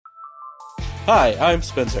Hi, I'm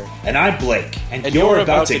Spencer. And I'm Blake, and you're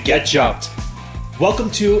about to get jumped.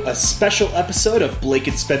 Welcome to a special episode of Blake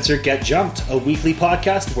and Spencer Get Jumped, a weekly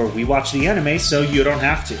podcast where we watch the anime so you don't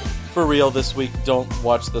have to. For real this week, don't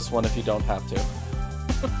watch this one if you don't have to.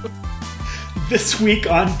 This week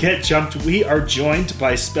on Get Jumped, we are joined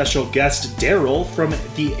by special guest Daryl from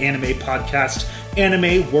the anime podcast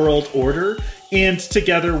Anime World Order. And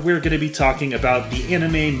together we're going to be talking about the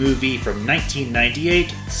anime movie from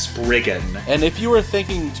 1998, Spriggan. And if you were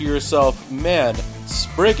thinking to yourself, man,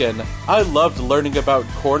 Spriggan, I loved learning about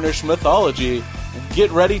Cornish mythology,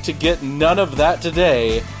 get ready to get none of that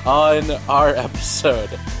today on our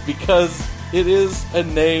episode. Because it is a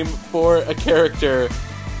name for a character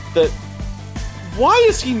that... Why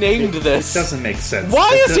is he named this? It doesn't make sense.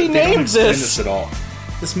 Why is he named this at all?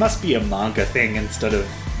 This must be a manga thing instead of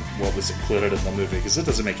what was included in the movie, because it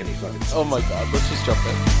doesn't make any fucking sense. Oh my god, let's just jump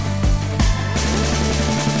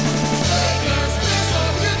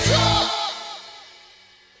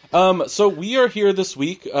in. So we are here this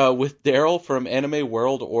week with Daryl from Anime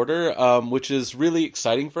World Order, which is really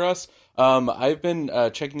exciting for us. I've been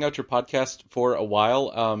checking out your podcast for a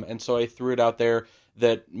while, and so I threw it out there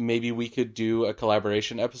that maybe we could do a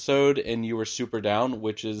collaboration episode, and you were super down,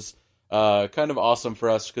 which is kind of awesome for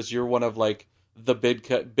us, because you're one of, like, the big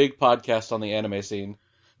podcast on the anime scene.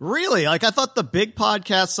 Really? Like, I thought the big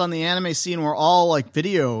podcasts on the anime scene were all, like,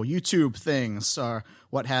 video, YouTube things, or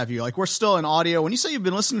what have you. Like, we're still in audio. When you say you've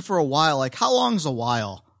been listening for a while, like, how long's a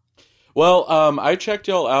while? Well, I checked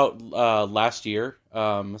y'all out last year,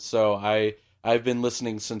 so I've been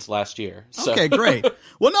listening since last year. So. Okay, great.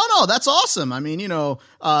 Well, no, that's awesome. I mean, you know,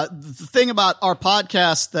 the thing about our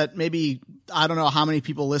podcast that maybe, I don't know how many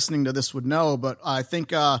people listening to this would know, but I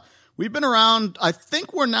think we've been around, I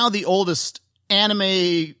think we're now the oldest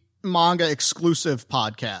anime manga exclusive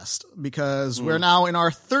podcast, because we're now in our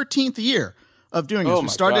 13th year of doing this. Oh, we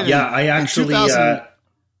started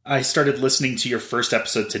I started listening to your first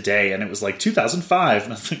episode today, and it was like 2005,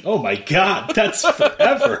 and I was like, oh my god, that's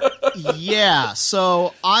forever. Yeah,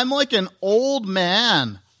 so I'm like an old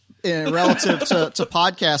man relative to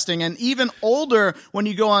podcasting, and even older when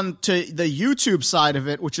you go on to the YouTube side of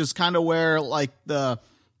it, which is kind of where like the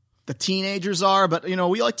teenagers are. But, you know,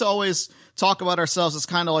 we like to always talk about ourselves as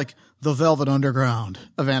kind of like the Velvet Underground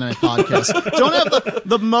of anime podcasts. Don't have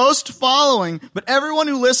the most following, but everyone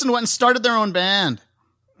who listened went and started their own band.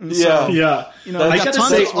 And yeah. You know, got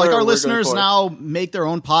tons of, like, our listeners now make their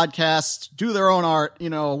own podcasts, do their own art, you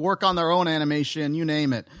know, work on their own animation, you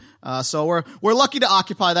name it. So we're lucky to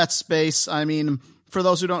occupy that space. I mean, for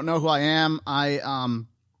those who don't know who I am, I'm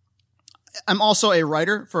also a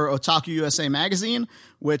writer for Otaku USA magazine,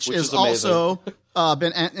 which is also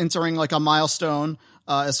been entering like a milestone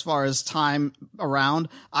as far as time around.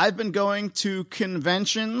 I've been going to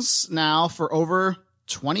conventions now for over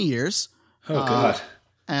 20 years. Oh god.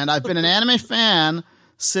 And I've been an anime fan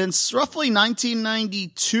since roughly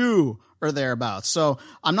 1992 or thereabouts. So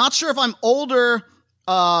I'm not sure if I'm older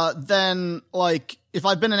than, like, if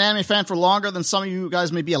I've been an anime fan for longer than some of you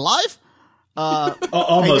guys may be alive.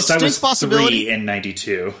 Almost. I was possibility. 3 in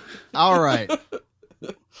 92. All right.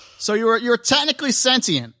 So you're technically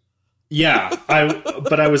sentient. Yeah,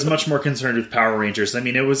 but I was much more concerned with Power Rangers. I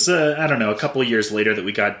mean, it was, I don't know, a couple of years later that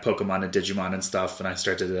we got Pokemon and Digimon and stuff, and I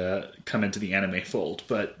started to come into the anime fold.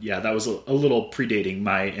 But yeah, that was a little predating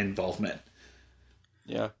my involvement.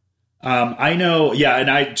 Yeah. I know, yeah,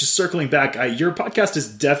 and I just circling back, your podcast is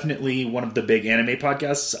definitely one of the big anime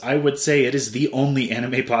podcasts. I would say it is the only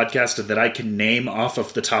anime podcast that I can name off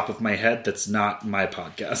of the top of my head that's not my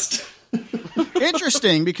podcast.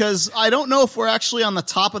 Interesting, because I don't know if we're actually on the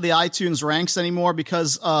top of the iTunes ranks anymore,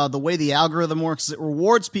 because the way the algorithm works, it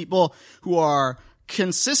rewards people who are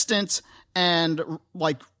consistent and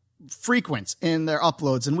like frequent in their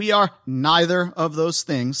uploads, and we are neither of those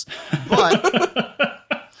things. But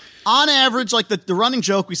on average, like the running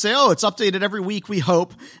joke, we say, oh, it's updated every week, we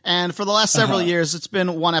hope. And for the last several years, it's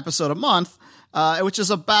been one episode a month, which is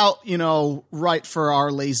about, you know, right for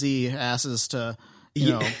our lazy asses to, you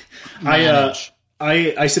know, manage.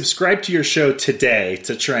 I subscribed to your show today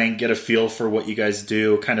to try and get a feel for what you guys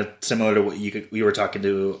do, kind of similar to what you were talking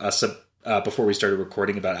to us before we started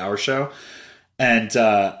recording about our show. And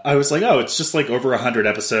I was like, oh, it's just like over 100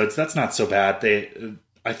 episodes. That's not so bad.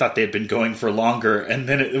 I thought they had been going for longer. And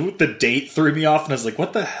then the date threw me off, and I was like,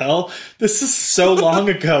 what the hell? This is so long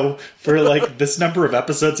ago for like this number of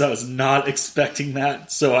episodes. I was not expecting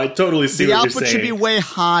that. So I totally see what you're saying. The output should be way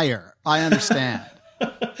higher. I understand.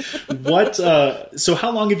 So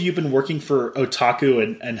how long have you been working for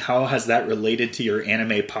Otaku, and how has that related to your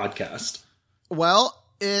anime podcast? Well,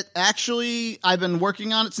 It actually, I've been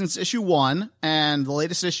working on it since issue 1, and the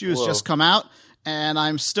latest issue has just come out, and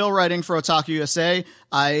I'm still writing for Otaku USA.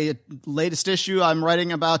 Latest issue, I'm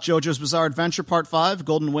writing about JoJo's Bizarre Adventure Part 5,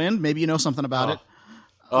 Golden Wind. Maybe you know something about it.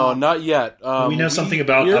 Oh, not yet. We know something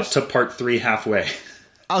about up to Part 3 halfway.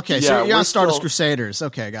 Okay, so you're on Stardust Crusaders.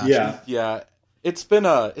 Okay, gotcha. Yeah. It's been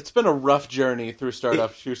a rough journey through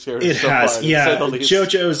Stardust Crusaders. It has, far, yeah. to say the least.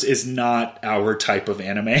 JoJo's is not our type of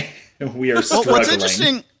anime. We are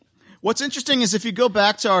struggling. What's interesting is if you go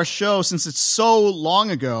back to our show, since it's so long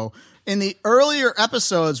ago, in the earlier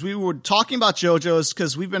episodes, we were talking about JoJo's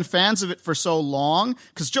because we've been fans of it for so long.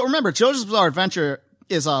 Because remember, JoJo's Bizarre Adventure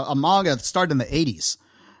is a manga that started in the 80s.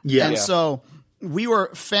 Yeah. And so we were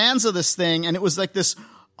fans of this thing, and it was like this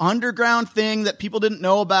underground thing that people didn't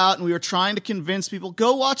know about, and we were trying to convince people,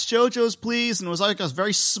 go watch JoJo's, please. And it was like a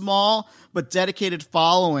very small but dedicated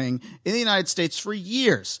following in the United States for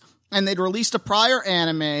years. And they'd released a prior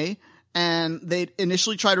anime, and they'd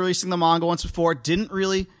initially tried releasing the manga once before. It didn't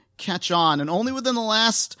really catch on. And only within the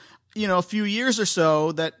last, few years or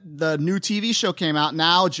so that the new TV show came out.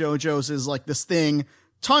 Now JoJo's is like this thing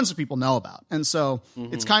tons of people know about. And so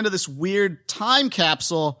it's kind of this weird time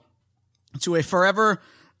capsule to a forever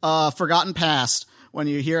forgotten past when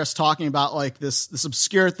you hear us talking about like this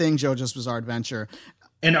obscure thing, JoJo's Bizarre Adventure.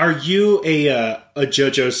 And are you a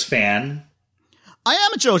JoJo's fan? I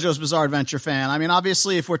am a JoJo's Bizarre Adventure fan. I mean,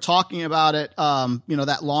 obviously, if we're talking about it,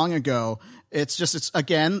 that long ago, it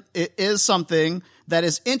is something that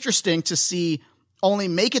is interesting to see only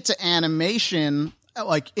make it to animation,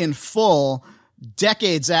 like in full,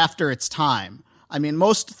 decades after its time. I mean,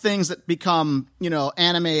 most things that become,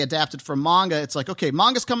 anime adapted from manga, it's like, okay,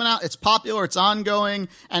 manga's coming out, it's popular, it's ongoing,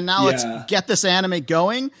 and now let's get this anime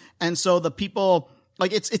going. And so the people,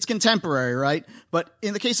 like, it's contemporary, right? But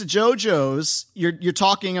in the case of JoJo's, you're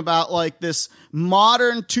talking about like this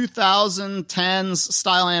modern 2010s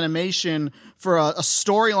style animation for a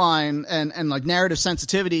storyline and like narrative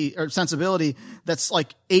sensitivity or sensibility that's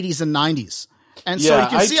like 80s and 90s. And so you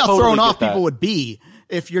can see how thrown off people would be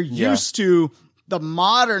if you're used to the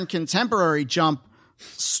modern contemporary Jump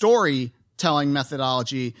storytelling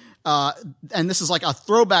methodology. And this is like a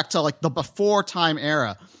throwback to like the before time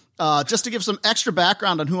era. Just to give some extra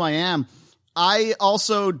background on who I am, I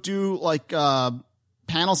also do like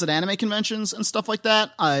panels at anime conventions and stuff like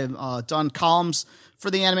that. I've done columns for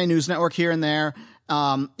the Anime News Network here and there,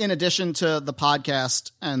 in addition to the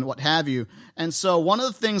podcast and what have you. And so one of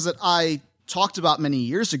the things that I talked about many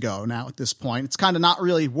years ago now at this point, it's kind of not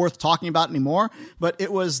really worth talking about anymore, but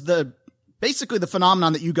it was basically the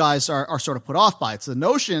phenomenon that you guys are sort of put off by. It's the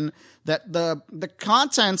notion that the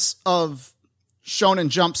contents of Shonen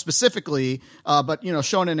Jump specifically, but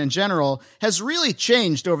Shonen in general has really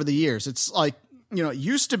changed over the years. It's like, it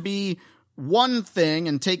used to be one thing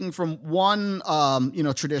and taking from one,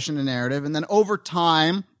 tradition and narrative. And then over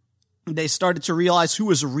time, they started to realize who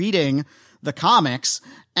was reading the comics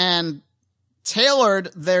and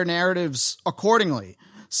tailored their narratives accordingly,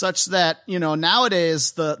 such that,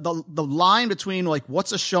 nowadays the line between like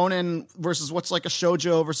what's a shonen versus what's like a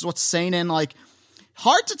shoujo versus what's seinen, like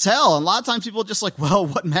hard to tell. And a lot of times people are just like, well,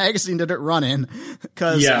 what magazine did it run in?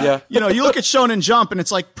 Because, you look at Shonen Jump and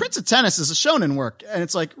it's like Prince of Tennis is a shonen work. And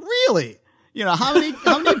it's like, really? How many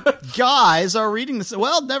guys are reading this?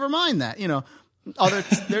 Well, never mind that,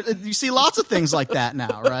 you see lots of things like that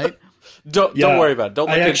now, right? Don't worry about it. Don't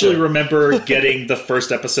look I actually into it. remember getting the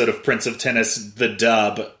first episode of Prince of Tennis, the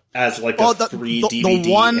dub, as like a free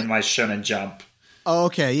DVD in my Shonen Jump.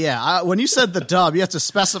 Okay, yeah. When you said the dub, you have to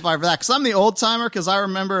specify for that, because I'm the old timer, because I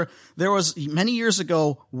remember there was, many years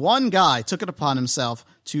ago, one guy took it upon himself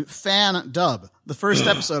to fan dub the first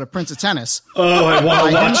episode of Prince of Tennis. Oh, I want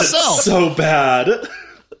to watch it so bad.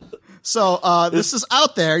 So this is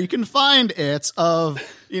out there. You can find it of,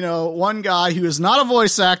 one guy who is not a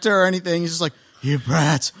voice actor or anything. He's just like, you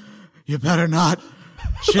brat, you better not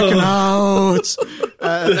chicken out.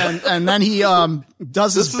 And then he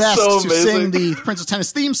does his best to sing the Prince of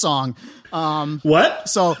Tennis theme song. What?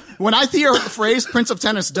 So when I hear the phrase Prince of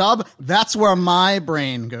Tennis dub, that's where my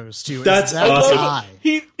brain goes to. That's awesome. Guy.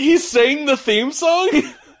 He sang the theme song?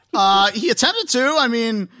 He attempted to. I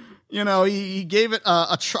mean, he gave it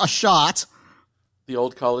a shot. The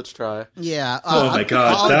old college try. Yeah. Oh my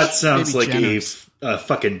God. That sounds like a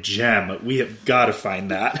fucking gem. We have got to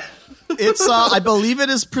find that. It's, I believe it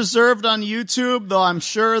is preserved on YouTube, though I'm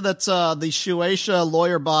sure that the Shueisha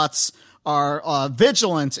lawyer bots are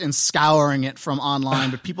vigilant in scouring it from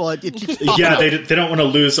online, but people, it keeps popping up. They don't want to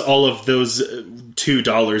lose all of those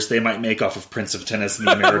 $2 they might make off of Prince of Tennis in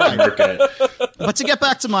the American market. But to get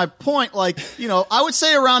back to my point, like, you know, I would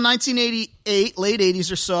say around 1988, late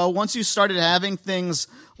 80s or so, once you started having things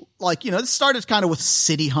like, you know, it started kind of with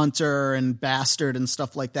City Hunter and Bastard and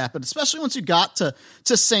stuff like that. But especially once you got to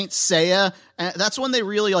Saint Seiya, that's when they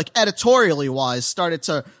really, like, editorially wise, started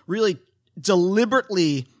to really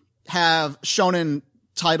deliberately have shonen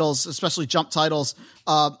titles, especially Jump titles,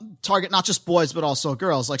 target not just boys but also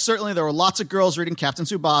girls. Like, certainly there were lots of girls reading Captain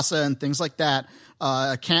Tsubasa and things like that.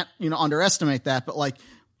 I can't, you know, underestimate that. But, like,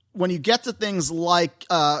 when you get to things like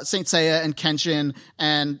Saint Seiya and Kenshin,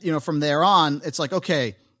 and, you know, from there on, it's like,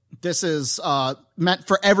 okay, this is meant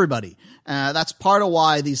for everybody. That's part of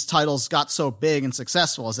why these titles got so big and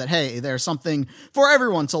successful, is that, hey, there's something for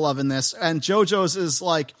everyone to love in this. And JoJo's is,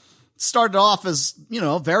 like, started off as, you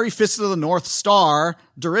know, very Fist of the North Star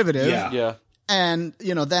derivative. Yeah. And,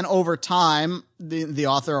 you know, then over time, the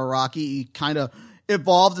author Araki kind of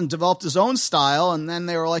evolved and developed his own style. And then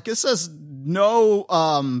they were like, this has no,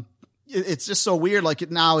 it's just so weird. Like,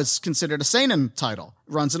 it now is considered a seinen title.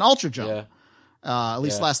 It runs an Ultra Jump. Yeah. At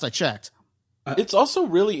least last I checked. It's also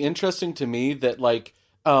really interesting to me that, like,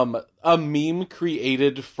 a meme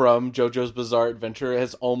created from JoJo's Bizarre Adventure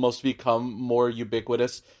has almost become more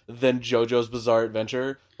ubiquitous than JoJo's Bizarre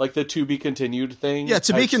Adventure. Like, the to be continued thing. Yeah,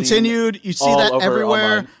 to be continued. You see that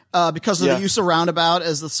everywhere because of the use of Roundabout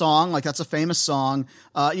as the song. Like, that's a famous song.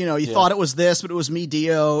 You know, you thought it was this, but it was me,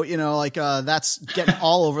 Dio. You know, like, that's getting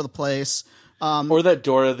all over the place. Or that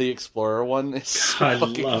Dora the Explorer one. Is so I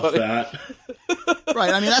love funny. that.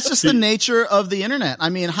 Right. I mean, that's just the nature of the internet. I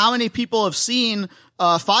mean, how many people have seen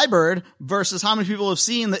Firebird versus how many people have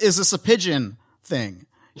seen the Is This a Pigeon thing?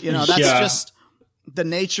 You know, that's just the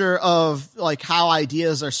nature of, like, how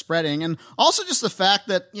ideas are spreading. And also just the fact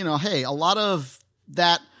that, you know, hey, a lot of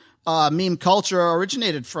that meme culture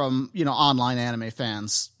originated from, you know, online anime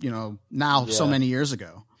fans, you know, now so many years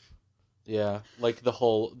ago. Yeah, like the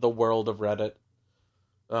world of Reddit.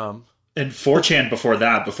 And 4chan before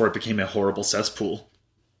that, before it became a horrible cesspool.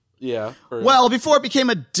 Yeah. Well, before it became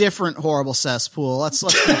a different horrible cesspool. Let's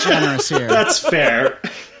be generous here. That's fair.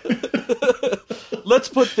 Let's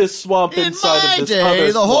put this swamp In inside my of this day, other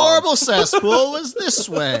the swamp. horrible cesspool was this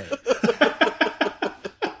way.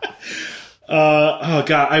 Oh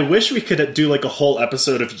god, I wish we could do like a whole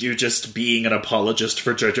episode of you just being an apologist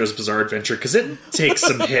for JoJo's Bizarre Adventure, because it takes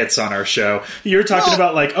some hits on our show. You're talking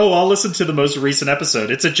about, like, oh, I'll listen to the most recent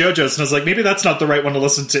episode. It's a JoJo's, and I was like, maybe that's not the right one to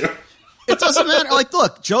listen to. It doesn't matter. Like,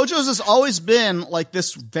 look, JoJo's has always been, like,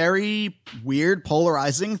 this very weird,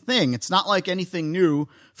 polarizing thing. It's not like anything new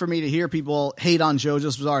for me to hear people hate on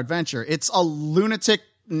JoJo's Bizarre Adventure. It's a lunatic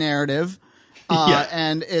narrative,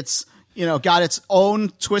 and it's, you know, got its own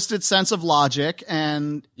twisted sense of logic,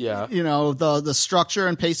 and, you know, the structure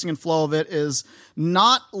and pacing and flow of it is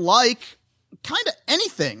not like kind of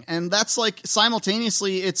anything. And that's, like,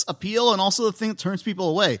 simultaneously its appeal and also the thing that turns people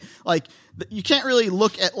away. Like, you can't really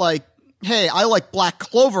look at, like, hey, I like Black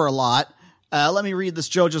Clover a lot. Let me read this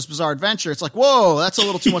JoJo's Bizarre Adventure. It's like, whoa, that's a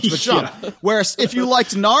little too much of a jump. Whereas if you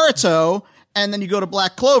liked Naruto and then you go to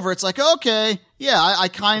Black Clover, it's like, okay, I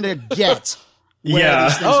kind of get where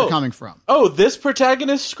these things are coming from. Oh, this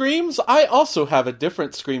protagonist screams? I also have a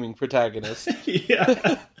different screaming protagonist.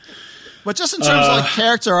 But just in terms of, like,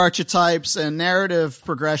 character archetypes and narrative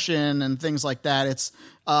progression and things like that, it's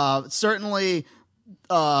certainly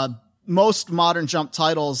most modern Jump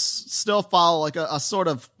titles still follow, like, a sort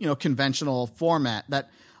of, you know, conventional format that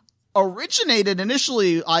originated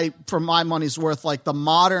initially, for my money's worth, like, the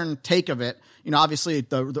modern take of it. You know, obviously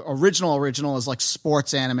the original is, like,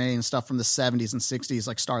 sports anime and stuff from the 70s and 60s,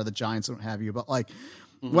 like Star of the Giants and what have you. But, like,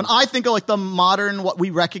 when I think of, like, the modern, what we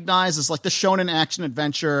recognize as, like, the shonen action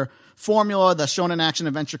adventure formula, the shonen action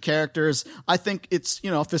adventure characters, I think it's,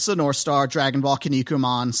 you know, Fist of the North Star, Dragon Ball,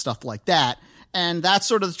 Kinnikuman, stuff like that. And that's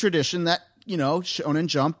sort of the tradition that, you know, Shonen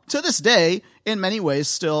Jump to this day in many ways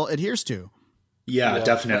still adheres to. Yeah,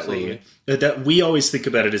 definitely. That we always think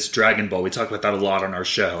about it as Dragon Ball. We talk about that a lot on our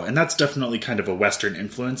show. And that's definitely kind of a Western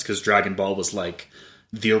influence, because Dragon Ball was, like,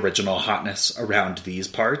 the original hotness around these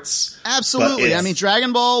parts. Absolutely. I mean,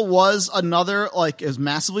 Dragon Ball was another, like, is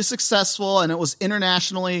massively successful, and it was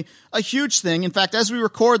internationally a huge thing. In fact, as we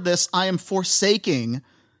record this, I am forsaking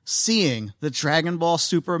seeing the Dragon Ball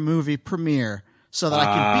Super movie premiere so that I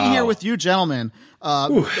can be here with you gentlemen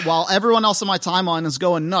while everyone else on my timeline is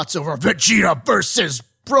going nuts over Vegeta versus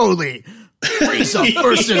Broly, Frieza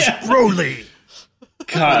versus Broly.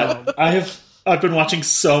 God, I've been watching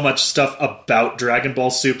so much stuff about Dragon Ball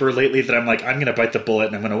Super lately that I'm like, I'm going to bite the bullet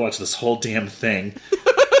and I'm going to watch this whole damn thing.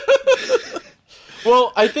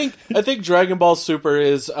 Well, I think Dragon Ball Super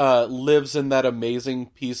lives in that amazing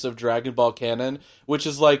piece of Dragon Ball canon, which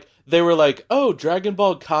is, like, they were like, oh, Dragon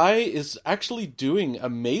Ball Kai is actually doing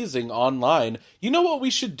amazing online. You know what we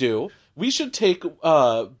should do? We should take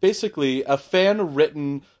basically a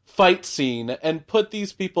fan-written fight scene and put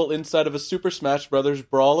these people inside of a Super Smash Brothers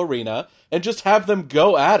Brawl arena and just have them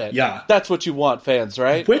go at it. Yeah. That's what you want, fans,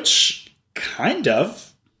 right? Which, kind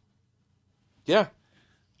of. Yeah.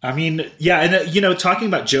 I mean, yeah, and talking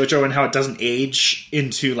about JoJo and how it doesn't age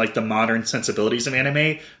into like the modern sensibilities of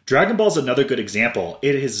anime, Dragon Ball is another good example.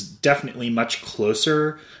 It is definitely much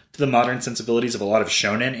closer to the modern sensibilities of a lot of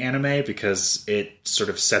shonen anime because it sort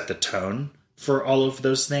of set the tone for all of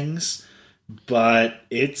those things. But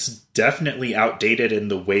it's definitely outdated in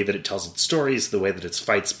the way that it tells its stories, the way that its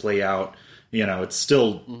fights play out. It's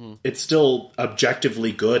still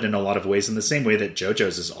objectively good in a lot of ways, in the same way that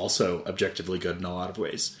JoJo's is also objectively good in a lot of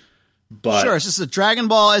ways. But sure, it's just that Dragon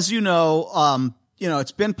Ball, as you know,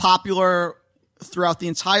 it's been popular throughout the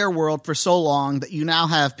entire world for so long that you now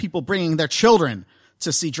have people bringing their children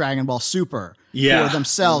to see Dragon Ball Super, who are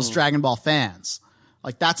themselves Dragon Ball fans.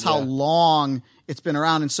 Like, that's how long it's been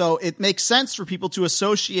around. And so it makes sense for people to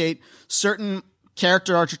associate certain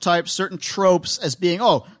character archetypes, certain tropes as being,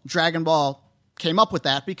 Dragon Ball came up with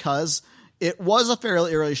that because it was a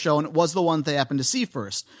fairly early show and it was the one they happened to see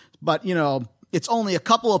first. But, it's only a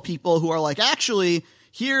couple of people who are like, actually,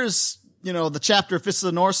 here's, the chapter of Fist of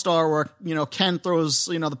the North Star where, Ken throws,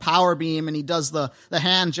 the power beam and he does the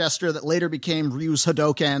hand gesture that later became Ryu's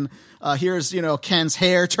Hadoken. Here's, Ken's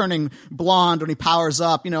hair turning blonde when he powers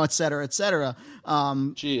up, et cetera, et cetera.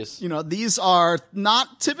 Jeez. These are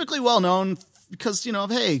not typically well known because,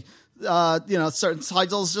 certain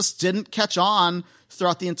titles just didn't catch on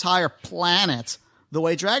throughout the entire planet the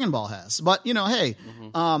way Dragon Ball has. But,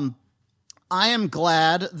 I am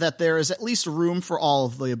glad that there is at least room for all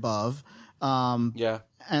of the above.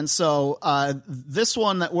 And so this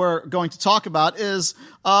one that we're going to talk about is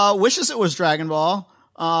wishes it was Dragon Ball,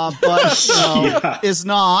 but is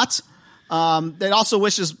not. It also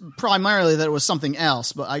wishes primarily that it was something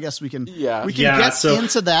else, but I guess we can get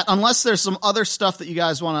into that unless there's some other stuff that you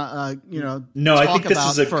guys want to No, talk I think this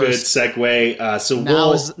is a first. good segue. So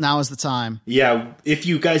now is the time. Yeah, if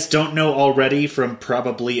you guys don't know already from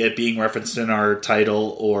probably it being referenced in our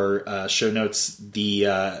title or show notes,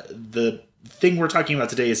 the thing we're talking about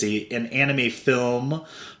today is an anime film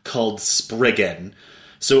called Spriggan.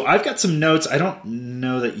 So I've got some notes. I don't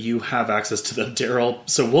know that you have access to them, Daryl.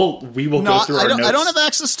 So we will go through our notes. I don't have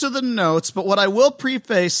access to the notes, but what I will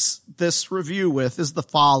preface this review with is the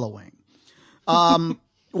following.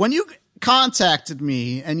 When you contacted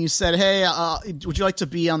me and you said, hey, would you like to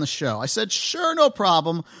be on the show? I said, sure, no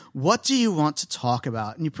problem. What do you want to talk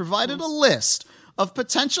about? And you provided a list of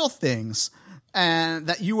potential things and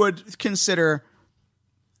that you would consider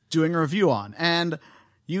doing a review on. And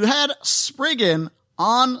you had Spriggan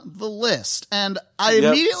on the list, and I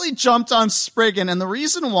immediately jumped on Spriggan, and the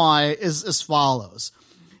reason why is as follows.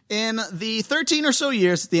 In the 13 or so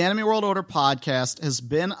years that the Anime World Order podcast has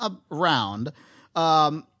been around,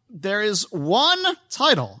 there is one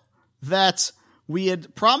title that we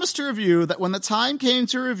had promised to review that when the time came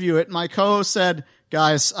to review it, my co-host said,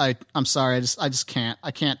 guys, I'm sorry, I just can't. I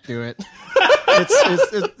can't do it.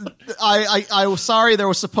 I was sorry, there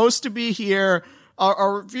was supposed to be here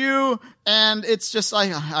a review, and it's just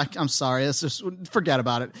I'm sorry. Let's just forget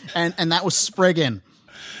about it. And that was Spriggan.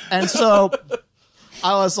 And so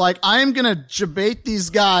I was like, I'm gonna debate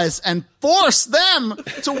these guys and force them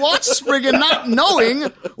to watch Spriggan, not knowing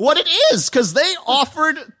what it is, because they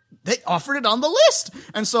offered it on the list.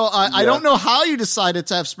 And so I don't know how you decided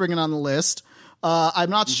to have Spriggan on the list.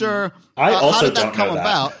 I'm not sure. How did that come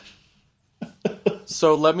about?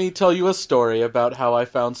 So let me tell you a story about how I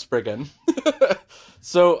found Spriggan.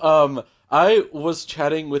 So I was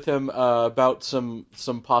chatting with him about some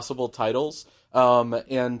possible titles,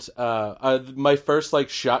 and my first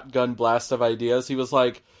shotgun blast of ideas, he was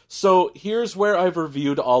like, so here's where I've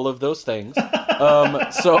reviewed all of those things.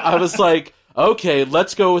 So I was like, okay,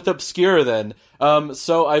 let's go with obscure then.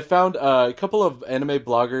 So I found a couple of anime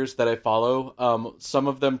bloggers that I follow. Some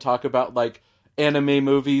of them talk about anime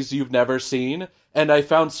movies you've never seen, and I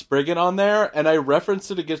found Spriggan on there, and I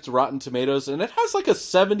referenced it against Rotten Tomatoes, and it has a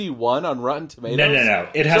 71 on Rotten Tomatoes. No.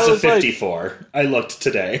 It has a 54. I looked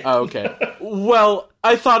today. Oh, okay. Well,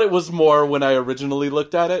 I thought it was more when I originally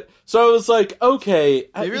looked at it, so I was like, okay.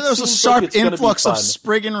 Maybe there was a sharp influx of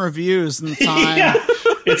Spriggan reviews in the time. Yeah,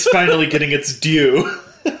 it's finally getting its due.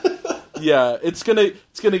 Yeah, it's gonna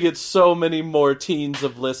get so many more teens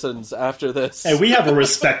of listens after this. And we have a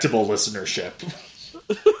respectable listenership.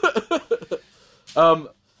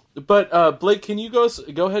 But Blake, can you go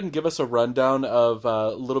ahead and give us a rundown of a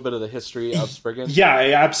little bit of the history of Spriggan? Yeah,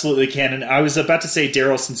 I absolutely can. And I was about to say,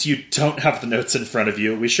 Daryl, since you don't have the notes in front of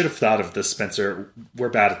you, we should have thought of this, Spencer. We're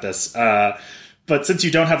bad at this. But since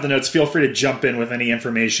you don't have the notes, feel free to jump in with any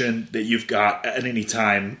information that you've got at any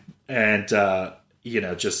time. And,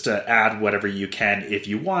 just add whatever you can if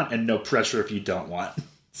you want, and no pressure if you don't want.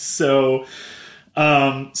 So...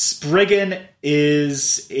 Spriggan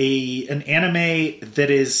is an anime that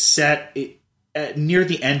is set near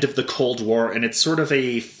the end of the Cold War, and it's sort of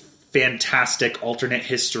a fantastic alternate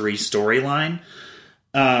history storyline.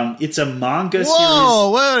 It's a manga series.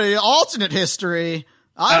 Whoa, wait, alternate history.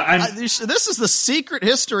 This is the secret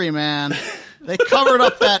history, man. They covered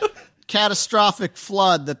up that catastrophic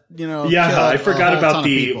flood that, Yeah, I forgot about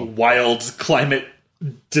the wild climate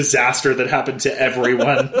disaster that happened to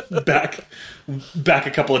everyone back a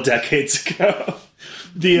couple of decades ago.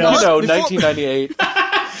 1998.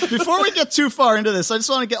 Before we get too far into this, I just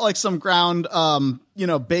want to get some ground,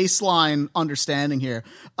 baseline understanding here.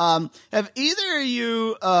 Have either of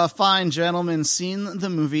you fine gentlemen seen the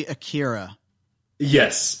movie Akira?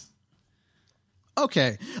 Yes.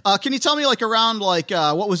 Okay. Can you tell me around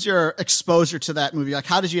what was your exposure to that movie?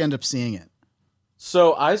 How did you end up seeing it?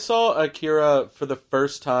 So I saw Akira for the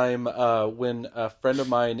first time when a friend of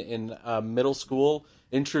mine in middle school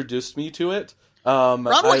introduced me to it. Around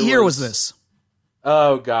what year was this?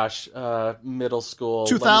 Oh gosh, middle school.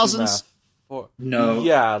 2000s? No.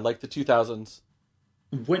 Yeah, like the 2000s.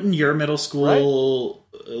 When your middle school?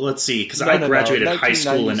 Right? Let's see, because I graduated high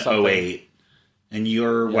school in 2008, and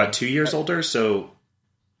you're 2 years older? So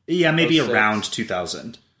yeah, maybe 06. Around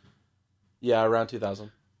 2000. Yeah, around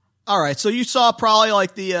 2000. All right, so you saw probably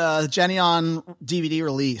the Geneon DVD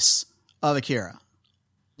release of Akira.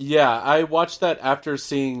 Yeah, I watched that after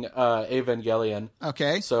seeing Evangelion.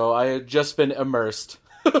 Okay. So I had just been immersed.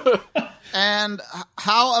 And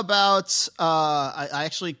how about, I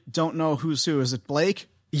actually don't know who's who. Is it Blake?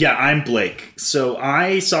 Yeah, I'm Blake. So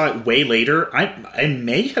I saw it way later. I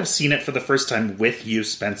may have seen it for the first time with you,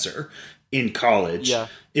 Spencer, in college. Yeah.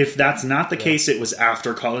 If that's not the case, it was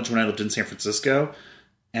after college when I lived in San Francisco.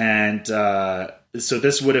 And so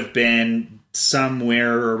this would have been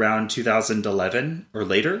somewhere around 2011 or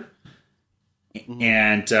later. Mm-hmm.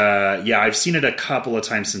 And I've seen it a couple of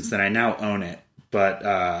times since then. I now own it. But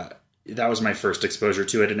that was my first exposure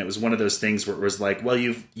to it. And it was one of those things where it was like, well,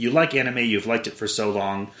 you like anime. You've liked it for so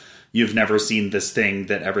long. You've never seen this thing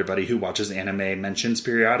that everybody who watches anime mentions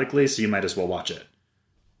periodically. So you might as well watch it.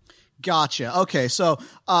 Gotcha. Okay. So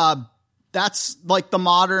that's the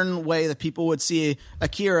modern way that people would see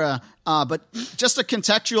Akira. But just to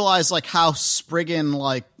contextualize how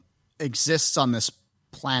Spriggan exists on this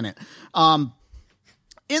planet.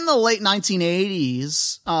 In the late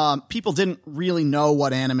 1980s, people didn't really know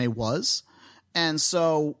what anime was. And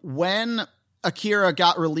so when Akira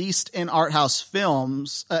got released in art house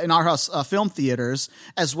films, film theaters,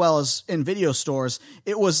 as well as in video stores,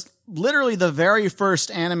 it was literally the very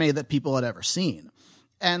first anime that people had ever seen.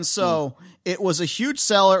 And so it was a huge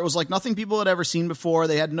seller. It was like nothing people had ever seen before.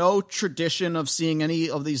 They had no tradition of seeing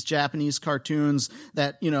any of these Japanese cartoons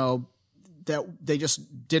that, that they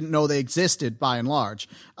just didn't know they existed by and large.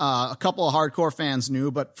 A couple of hardcore fans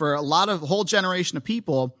knew, but for a whole generation of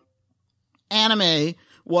people, anime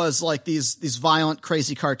was these violent,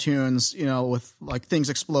 crazy cartoons, with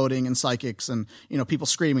things exploding and psychics and, people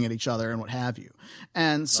screaming at each other and what have you.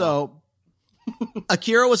 And so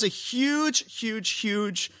Akira was a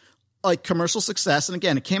huge commercial success. And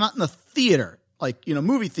again, it came out in the theater,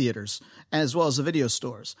 movie theaters, as well as the video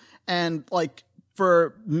stores. And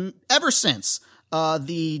for ever since,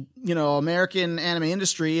 the, American anime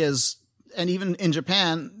industry and even in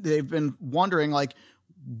Japan, they've been wondering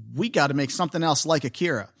we got to make something else like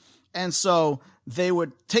Akira. And so they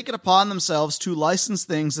would take it upon themselves to license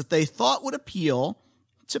things that they thought would appeal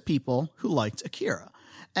to people who liked Akira.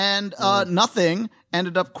 And nothing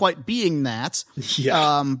ended up quite being that.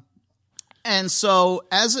 Yeah. And so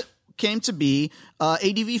as it came to be,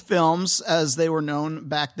 ADV Films, as they were known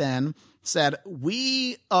back then, said,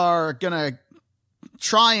 we are going to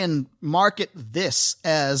try and market this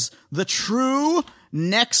as the true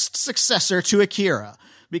next successor to Akira.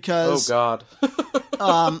 Because, oh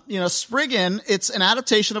God, Spriggan, it's an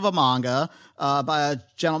adaptation of a manga by a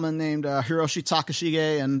gentleman named Hiroshi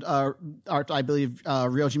Takashige and art, I believe,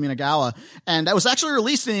 Ryoji Minagawa. And that was actually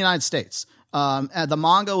released in the United States. And the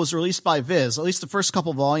manga was released by Viz, at least the first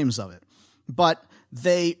couple volumes of it. But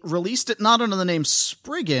they released it not under the name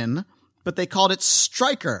Spriggan, but they called it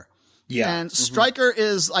Striker. Yeah. And Striker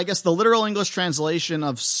is, I guess, the literal English translation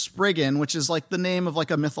of Spriggan, which is like the name of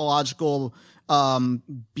like a mythological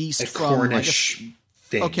beast from Cornish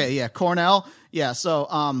thing. Okay, yeah, Cornell. Yeah,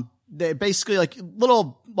 so they basically like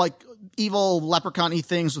little like evil leprechaun-y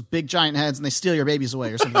things with big giant heads, and they steal your babies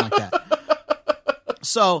away or something like that.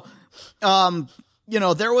 So,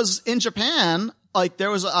 there was in Japan, like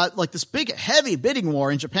there was like this big heavy bidding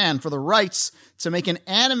war in Japan for the rights to make an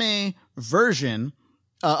anime version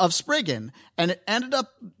of Spriggan, and it ended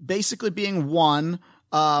up basically being won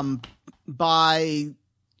by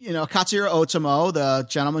Katsuhiro Otomo, the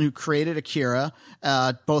gentleman who created Akira,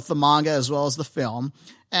 both the manga as well as the film,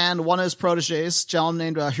 and one of his proteges, a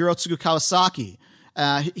gentleman named Hirotsugu Kawasaki.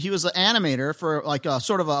 He was an animator for like a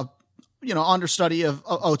sort of a understudy of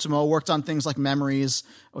Otomo, worked on things like Memories,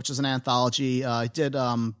 which is an anthology. He did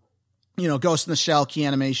Ghost in the Shell key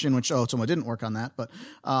animation, which Otomo didn't work on that, but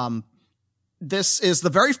this is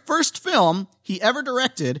the very first film he ever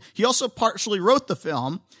directed. He also partially wrote the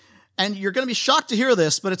film, and you're going to be shocked to hear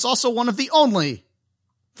this, but it's also one of the only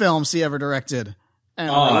films he ever directed.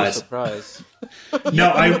 And surprise! No,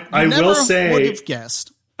 I will say, would have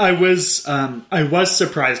guessed. I was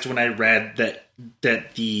surprised when I read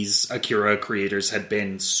that these Akira creators had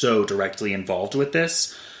been so directly involved with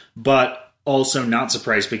this, but also not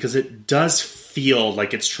surprised because it does feel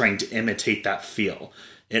like it's trying to imitate that feel.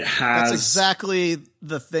 It has. That's exactly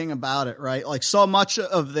the thing about it, right? Like so much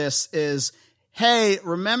of this is, hey,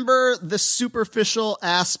 remember the superficial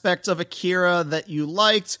aspect of Akira that you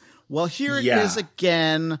liked? Well, here it is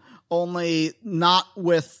again, only not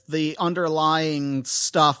with the underlying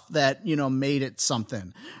stuff that, made it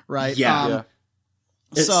something, right? Yeah.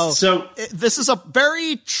 So this is a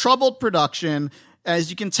very troubled production. As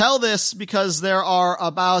you can tell this because there are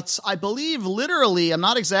about, I believe, literally, I'm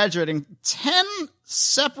not exaggerating, 10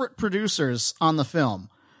 separate producers on the film.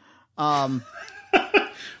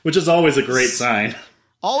 Which is always a great sign.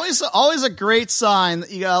 Always a great sign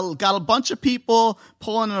that you got a bunch of people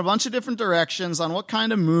pulling in a bunch of different directions on what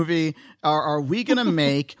kind of movie are we going to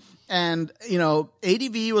make. And,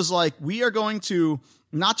 ADV was like, we are going to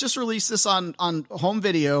not just release this on home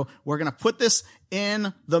video. We're going to put this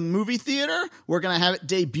in the movie theater. We're going to have it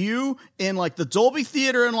debut in like the Dolby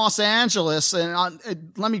Theater in Los Angeles. And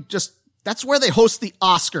that's where they host the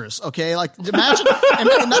Oscars. Okay. Like imagine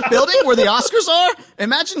in that building where the Oscars are,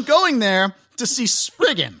 imagine going there to see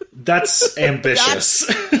Spriggan. That's ambitious.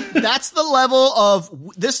 That's the level of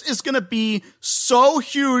this is going to be so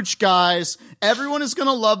huge, guys. Everyone is going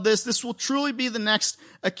to love this. This will truly be the next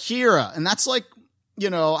Akira. And that's like,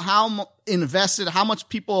 how invested, how much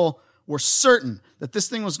people were certain that this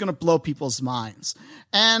thing was going to blow people's minds.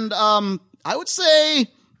 And I would say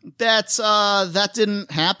that that didn't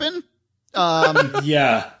happen.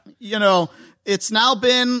 Yeah. It's now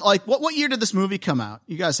been like what year did this movie come out?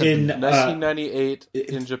 You guys have in 1998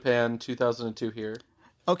 in Japan, 2002 here.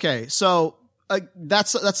 Okay, so that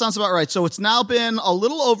sounds about right. So it's now been a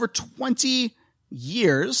little over 20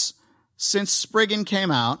 years since Spriggan came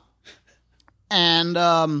out. And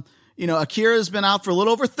Akira's been out for a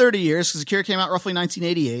little over 30 years because Akira came out roughly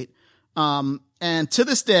 1988. And to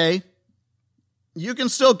this day, you can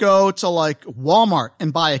still go to like Walmart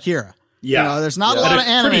and buy Akira. Yeah. There's not a lot of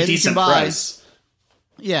anime that you can buy. Price.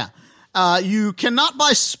 Yeah. You cannot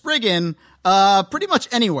buy Spriggan pretty much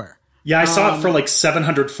anywhere. Yeah, I saw it for like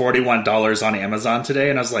 $741 on Amazon today,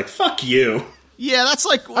 and I was like, fuck you. Yeah, that's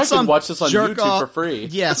like I can watch this on YouTube for free.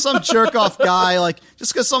 Yeah, some jerk off guy, like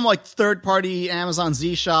just because some like third party Amazon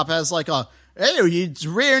Z shop has like hey, it's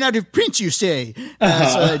rare and out of print, you say,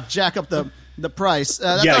 so they jack up the price.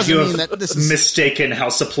 That doesn't mean that this is mistaken how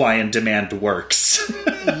supply and demand works.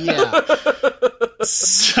 Yeah.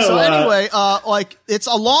 So anyway, it's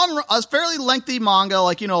a fairly lengthy manga,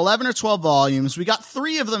 11 or 12 volumes. We got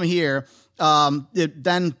 3 of them here.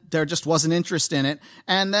 Then there just wasn't interest in it.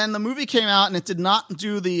 And then the movie came out and it did not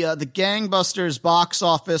do the gangbusters box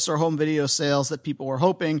office or home video sales that people were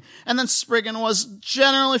hoping. And then Spriggan was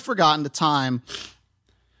generally forgotten to time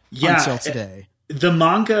until today. The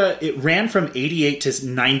manga, it ran from 88 to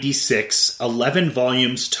 96, 11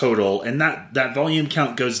 volumes total, and that volume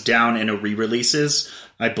count goes down in re-releases,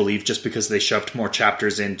 I believe, just because they shoved more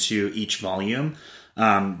chapters into each volume.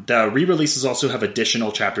 The re-releases also have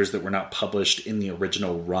additional chapters that were not published in the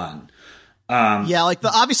original run.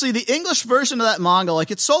 Obviously the English version of that manga,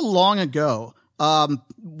 it's so long ago.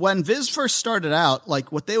 When Viz first started out,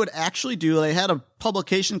 what they would actually do, they had a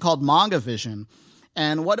publication called Manga Vision.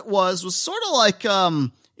 And what it was sort of like,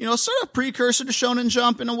 sort of precursor to Shonen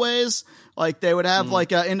Jump in a ways. Like they would have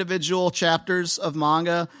like individual chapters of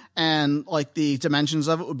manga, and like the dimensions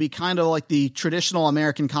of it would be kind of like the traditional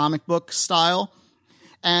American comic book style.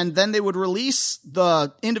 And then they would release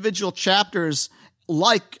the individual chapters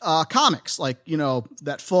like comics, like,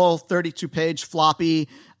 that full 32-page floppy.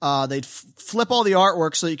 They'd flip all the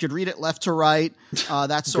artwork so you could read it left to right,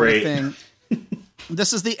 that sort of thing.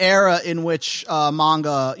 This is the era in which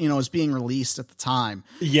manga, is being released at the time.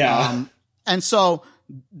 Yeah. And so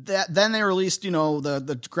then they released,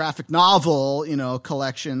 the graphic novel,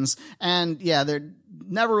 collections. And yeah, there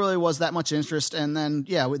never really was that much interest. And then,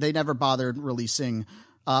 they never bothered releasing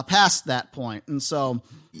past that point. And so,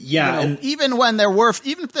 even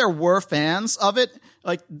if there were fans of it,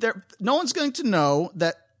 like no one's going to know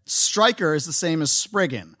that Stryker is the same as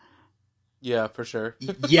Spriggan. Yeah, for sure.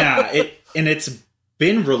 It's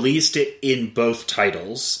been released in both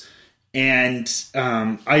titles, and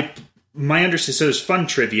my understanding. So there's fun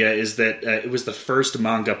trivia is that it was the first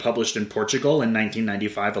manga published in Portugal in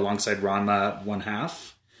 1995 alongside Ranma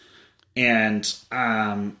 1/2, and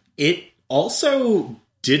it also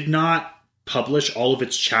did not publish all of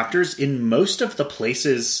its chapters in most of the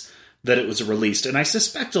places that it was released, and I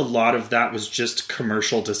suspect a lot of that was just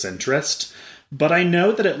commercial disinterest. But I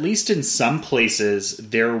know that at least in some places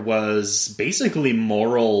there was basically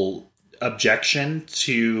moral objection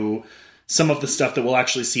to some of the stuff that we'll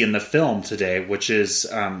actually see in the film today, which is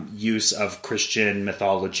use of Christian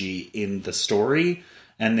mythology in the story,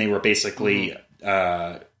 and they were basically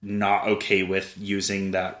not okay with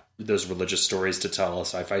using those religious stories to tell a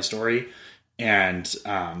sci-fi story. And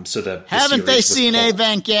so haven't they seen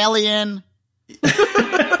Evangelion?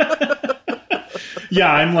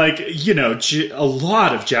 Yeah, I'm like, a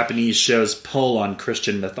lot of Japanese shows pull on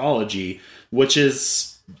Christian mythology, which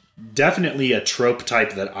is definitely a trope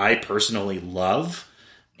type that I personally love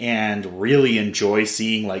and really enjoy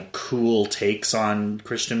seeing, like, cool takes on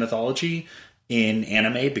Christian mythology in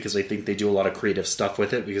anime, because I think they do a lot of creative stuff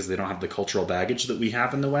with it because they don't have the cultural baggage that we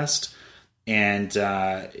have in the West. And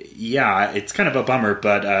it's kind of a bummer,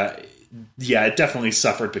 but it definitely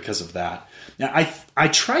suffered because of that. Now, I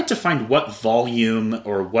tried to find what volume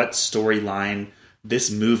or what storyline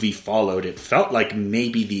this movie followed. It felt like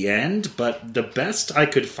maybe the end, but the best I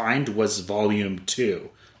could find was volume 2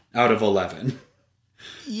 out of 11.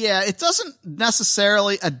 Yeah, it doesn't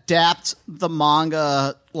necessarily adapt the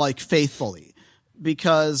manga like faithfully,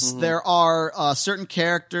 because there are certain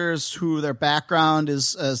characters who their background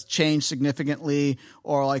has changed significantly,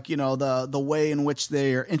 or like, the way in which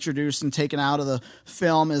they are introduced and taken out of the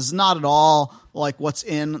film is not at all like what's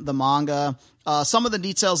in the manga. Some of the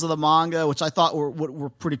details of the manga, which I thought were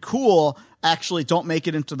pretty cool, actually don't make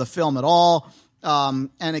it into the film at all.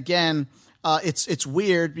 And again, it's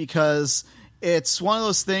weird because it's one of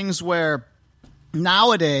those things where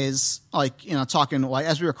nowadays, like, talking like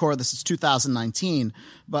as we record this, it's 2019,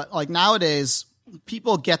 but like nowadays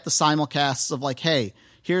people get the simulcasts of like, hey,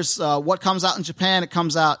 here's what comes out in Japan, it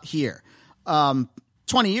comes out here. 20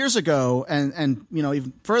 years ago, and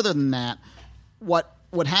even further than that, what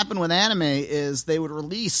would happen with anime is they would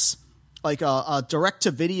release like a direct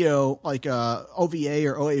to video, like a OVA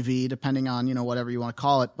or OAV, depending on whatever you want to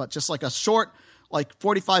call it, but just like a short, like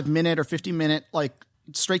 45-minute or 50-minute like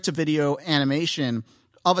straight to video animation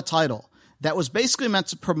of a title that was basically meant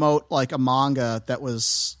to promote like a manga that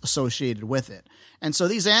was associated with it. And so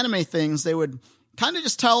these anime things, they would kind of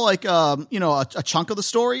just tell like, a chunk of the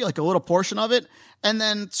story, like a little portion of it, and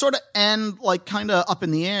then sort of end like kind of up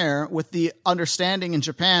in the air with the understanding in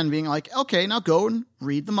Japan being like, okay, now go and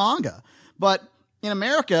read the manga. But in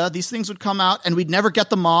America, these things would come out and we'd never get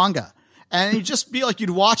the manga. And you'd just be like, you'd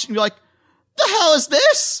watch and be like, the hell is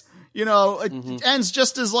this? It ends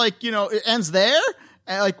just as like, it ends there.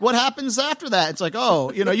 And like, what happens after that? It's like,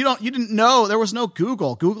 oh, you didn't know there was no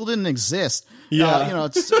Google. Google didn't exist. Yeah.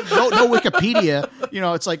 It's no Wikipedia.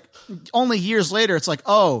 It's like only years later, it's like,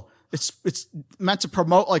 oh, it's meant to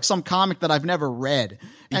promote like some comic that I've never read.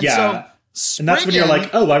 And so and that's when you're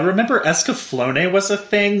like, oh, I remember Escaflowne was a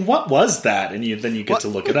thing. What was that? And then you get to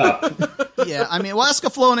look it up. Yeah, I mean,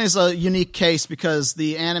 Escaflowne is a unique case because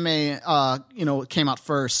the anime, came out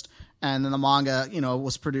first, and then the manga,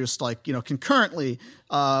 was produced like, concurrently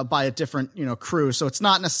by a different, crew. So it's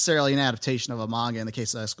not necessarily an adaptation of a manga in the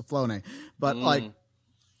case of Escaflowne. But like,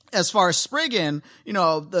 as far as Spriggan,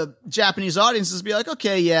 the Japanese audiences be like,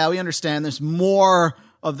 okay, yeah, we understand there's more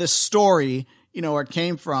of this story, where it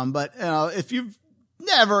came from. But if you've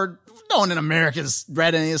never, no one in America's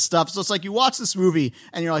read any of this stuff. So it's like you watch this movie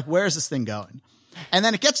and you're like, where's this thing going? And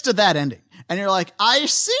then it gets to that ending. And you're like, I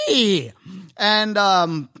see. And,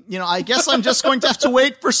 I guess I'm just going to have to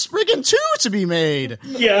wait for Spriggan 2 to be made.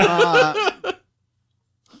 Yeah.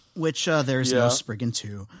 Which there's no Spriggan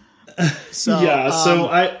 2. So, so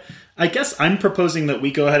I guess I'm proposing that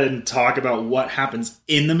we go ahead and talk about what happens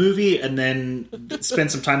in the movie and then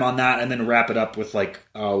spend some time on that and then wrap it up with like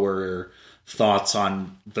our thoughts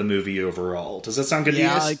on the movie overall. Does that sound good to you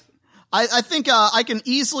guys? I think I can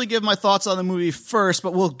easily give my thoughts on the movie first,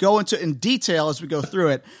 but we'll go into in detail as we go through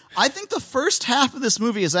it. I think the first half of this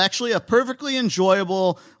movie is actually a perfectly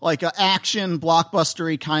enjoyable, like action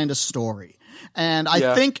blockbustery kind of story. And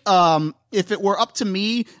I think if it were up to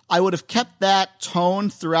me, I would have kept that tone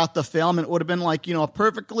throughout the film, and it would have been like, a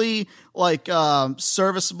perfectly like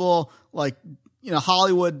serviceable, like,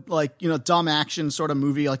 Hollywood, like, dumb action sort of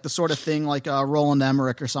movie, like the sort of thing like Roland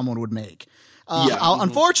Emmerich or someone would make.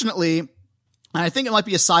 Unfortunately, and I think it might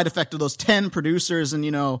be a side effect of those 10 producers and,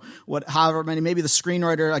 however many, maybe the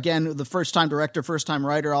screenwriter, again, the first time director, first time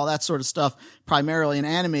writer, all that sort of stuff, primarily an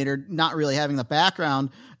animator, not really having the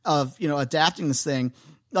background of, adapting this thing.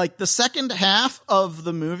 Like the second half of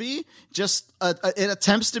the movie, just it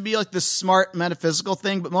attempts to be like this smart metaphysical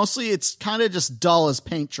thing, but mostly it's kind of just dull as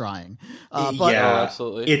paint drying.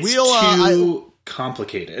 Absolutely. It's too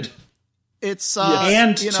complicated. It's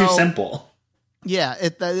and too simple. Yeah,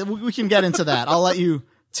 we can get into that. I'll let you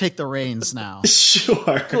take the reins now.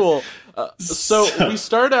 Sure. Cool. So we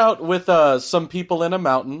start out with some people in a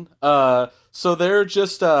mountain. So they're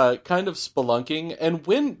just kind of spelunking. And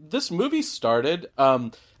when this movie started,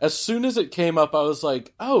 as soon as it came up, I was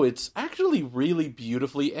like, oh, it's actually really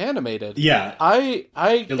beautifully animated. Yeah. I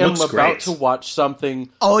am about to watch something.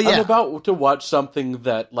 Oh, yeah. I'm about to watch something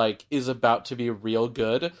that, like, is about to be real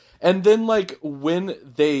good. And then, like, when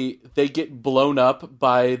they get blown up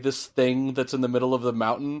by this thing that's in the middle of the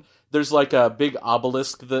mountain, there's, like, a big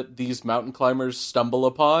obelisk that these mountain climbers stumble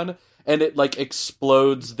upon, and it, like,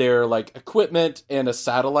 explodes their, like, equipment and a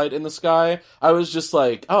satellite in the sky. I was just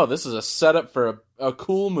like, oh, this is a setup for a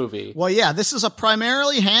cool movie. Well, yeah, this is a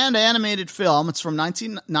primarily hand-animated film. It's from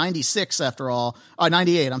 1996, after all.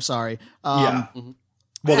 98, I'm sorry.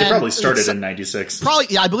 Well, they probably started in 96. Probably,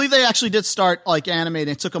 yeah, I believe they actually did start, like,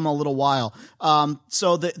 animating. It took them a little while.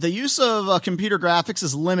 So the use of computer graphics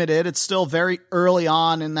is limited. It's still very early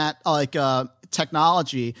on in that, like,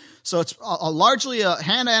 technology. So it's largely a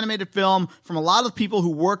hand-animated film from a lot of people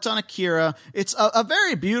who worked on Akira. It's a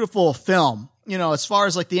very beautiful film. As far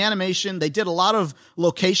as like the animation, they did a lot of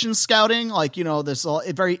location scouting, like, there's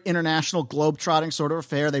a very international globe-trotting sort of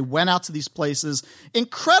affair. They went out to these places.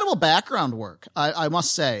 Incredible background work, I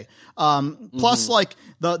must say. Plus, like,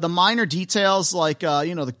 the minor details, like,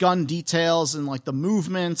 the gun details and, like, the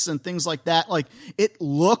movements and things like that. Like, it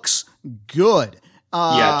looks good.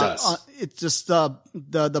 Yeah, it does. It's just,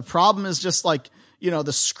 the problem is just, like,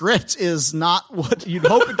 the script is not what you'd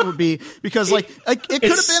hope it would be, because like it could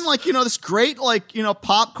have been like, this great, like,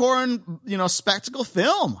 popcorn, spectacle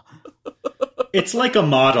film. It's like a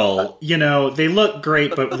model, they look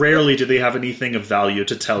great, but rarely do they have anything of value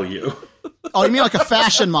to tell you. Oh, you mean like a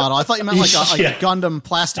fashion model? I thought you meant like a Gundam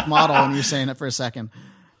plastic model when you were saying it for a second.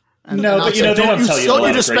 But they don't tell you. Don't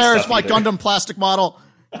you disparage my Gundam plastic model.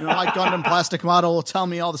 My Gundam plastic model will tell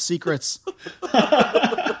me all the secrets.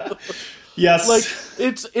 Yes, like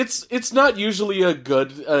it's not usually a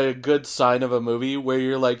good sign of a movie where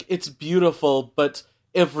you're like, it's beautiful, but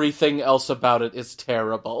everything else about it is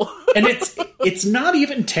terrible. And it's not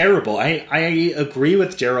even terrible. I agree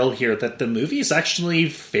with Daryl here that the movie is actually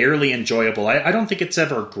fairly enjoyable. I don't think it's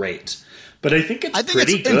ever great, but I think it's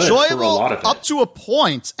pretty good enjoyable for a lot of it. Up to a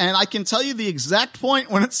point, and I can tell you the exact point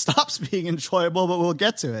when it stops being enjoyable, but we'll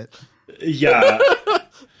get to it. Yeah.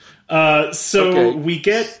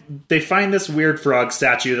 They find this weird frog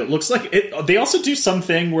statue that looks like it. They also do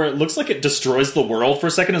something where it looks like it destroys the world for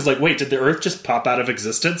a second. It's like, wait, did the Earth just pop out of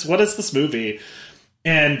existence? What is this movie?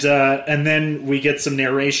 And then we get some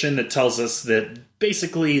narration that tells us that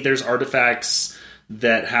basically there's artifacts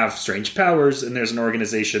that have strange powers, and there's an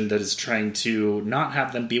organization that is trying to not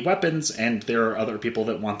have them be weapons, and there are other people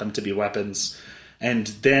that want them to be weapons. And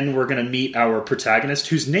then we're going to meet our protagonist,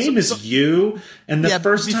 whose name is Yu. And the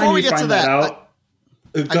first time we find that out...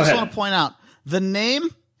 I just want to point out, the name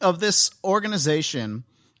of this organization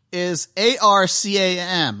is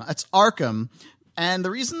ARCAM. It's Arkham. And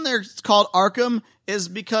the reason they're called Arkham is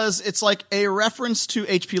because it's like a reference to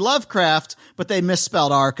H.P. Lovecraft, but they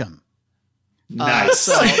misspelled Arkham. Nice.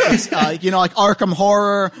 So, like Arkham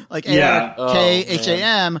Horror, like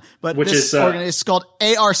ARKHAM, but which this organization is called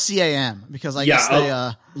ARCAM because I guess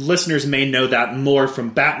they... listeners may know that more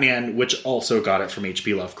from Batman, which also got it from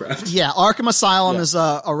H.P. Lovecraft. Yeah, Arkham Asylum is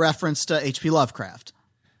a reference to H.P. Lovecraft.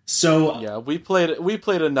 So yeah, we played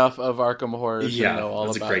enough of Arkham Horror to know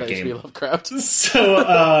all about H.P. Lovecraft.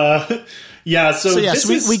 So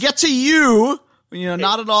we get to you.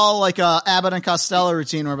 Not at all like a Abbott and Costello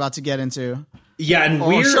routine we're about to get into. Yeah, and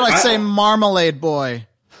or should I say Marmalade Boy?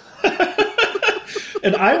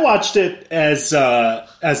 And I watched it as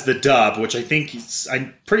the dub, which I think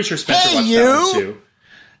I'm pretty sure Spencer watched that one too.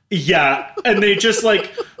 Yeah, and they just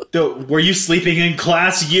like, were you sleeping in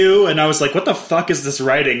class, you? And I was like, what the fuck is this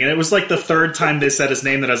writing? And it was like the third time they said his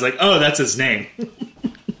name that I was like, oh, that's his name.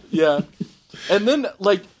 Yeah, and then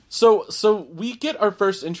like. So we get our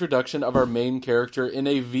first introduction of our main character in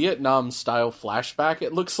a Vietnam-style flashback,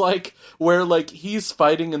 it looks like, where, like, he's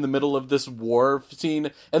fighting in the middle of this war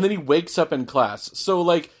scene, and then he wakes up in class. So,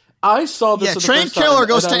 like, I saw this for the Trained first time, Killer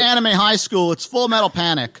goes to Anime High School. It's Full Metal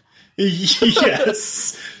Panic.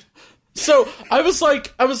 Yes. So I was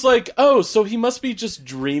like, oh, so he must be just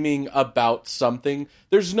dreaming about something.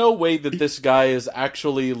 There's no way that this guy is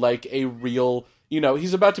actually, like, a real...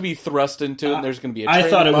 he's about to be thrust into it, and there's going to be a training I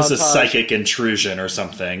thought it was montage. A psychic intrusion or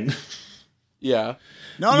something. Yeah.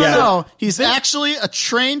 No. He's actually a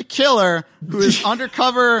trained killer who is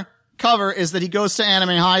undercover is that he goes to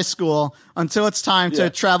Anime High School until it's time to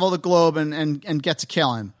travel the globe and get to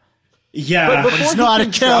kill him. Yeah. But he's not a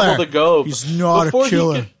killer. He's not a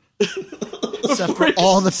killer. Except for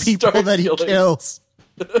all the people that he kills.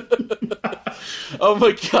 Oh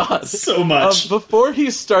my god. So much. Before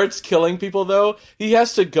he starts killing people, though, he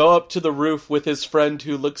has to go up to the roof with his friend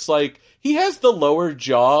who looks like he has the lower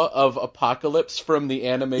jaw of Apocalypse from the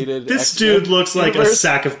animated This X-Men dude looks like universe. a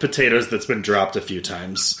sack of potatoes that's been dropped a few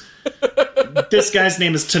times. This guy's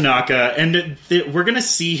name is Tanaka, and we're going to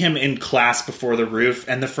see him in class before the roof,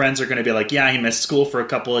 and the friends are going to be like, yeah, he missed school for a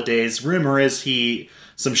couple of days. Rumor is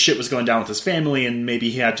some shit was going down with his family, and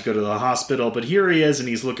maybe he had to go to the hospital, but here he is, and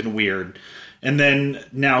he's looking weird. And then,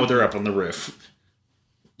 now they're up on the roof.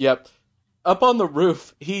 Yep. Up on the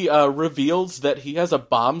roof, he reveals that he has a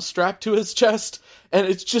bomb strapped to his chest, and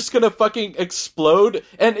it's just gonna fucking explode,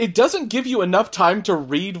 and it doesn't give you enough time to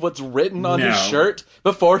read what's written on his shirt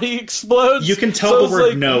before he explodes. You can tell the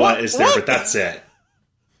word Noah is there, but that's it.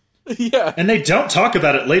 Yeah. And they don't talk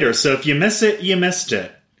about it later, so if you miss it, you missed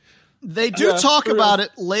it. They do talk about it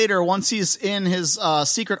later once he's in his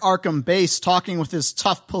secret Arkham base talking with his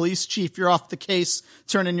tough police chief. You're off the case,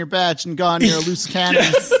 turn in your badge and gun, you're a loose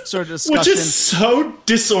cannon sort of discussion. Which is so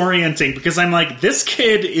disorienting because I'm like, this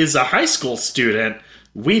kid is a high school student.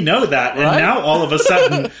 We know that. And now all of a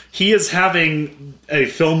sudden he is having a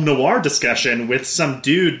film noir discussion with some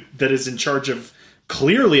dude that is in charge of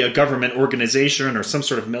clearly a government organization or some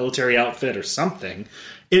sort of military outfit or something.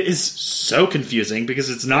 It is so confusing because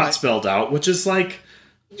it's not spelled out, which is like,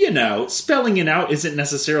 spelling it out isn't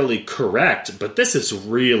necessarily correct, but this is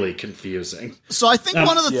really confusing. So I think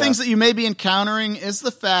one of the things that you may be encountering is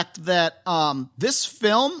the fact that this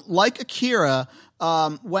film, like Akira,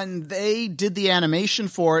 when they did the animation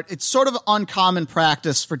for it, it's sort of uncommon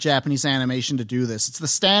practice for Japanese animation to do this. It's the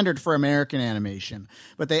standard for American animation.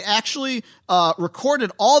 But they actually recorded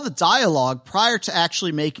all the dialogue prior to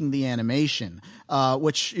actually making the animation.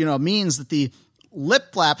 Which, means that the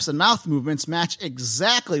lip flaps and mouth movements match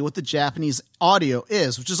exactly what the Japanese audio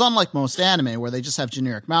is, which is unlike most anime where they just have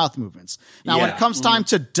generic mouth movements. Now, when it comes time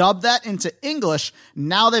to dub that into English,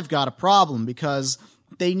 now they've got a problem because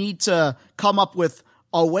they need to come up with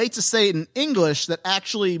a way to say it in English that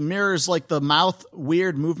actually mirrors like the mouth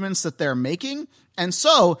weird movements that they're making. And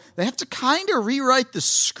so they have to kind of rewrite the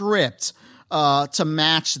script to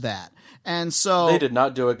match that. And so they did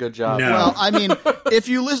not do a good job. No. Well, I mean, if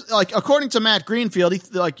you listen, like according to Matt Greenfield,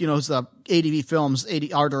 he's like, he's the ADV Films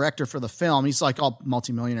ADR director for the film. He's like a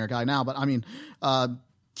multimillionaire guy now, but I mean,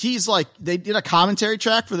 he's like, they did a commentary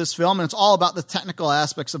track for this film and it's all about the technical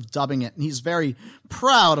aspects of dubbing it. And he's very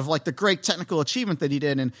proud of like the great technical achievement that he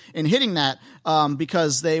did in hitting that,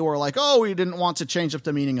 because they were like, oh, we didn't want to change up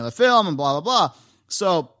the meaning of the film and blah, blah, blah.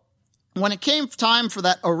 So when it came time for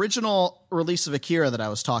that original release of Akira that I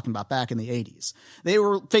was talking about back in the 80s, they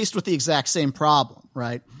were faced with the exact same problem,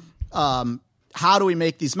 right? How do we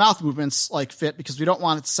make these mouth movements like fit? Because we don't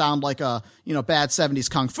want it to sound like a, bad 70s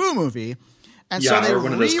kung fu movie. And so they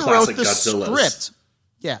rewrote the script.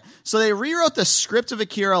 Yeah. So they rewrote the script of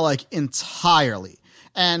Akira like entirely.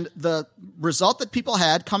 And the result that people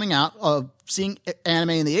had coming out of seeing anime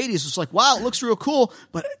in the 80s was like, wow, it looks real cool,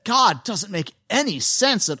 but God, it doesn't make any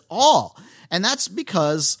sense at all. And that's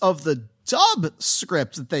because of the dub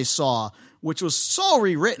script that they saw, which was so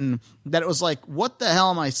rewritten that it was like, what the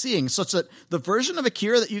hell am I seeing? Such that the version of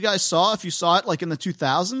Akira that you guys saw, if you saw it like in the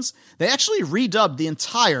 2000s, they actually redubbed the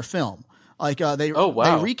entire film. Like they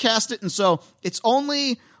recast it. And so it's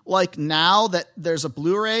only like now that there's a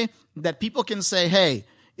Blu-ray that people can say, hey,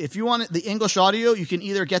 if you want the English audio, you can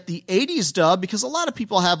either get the 80s dub, because a lot of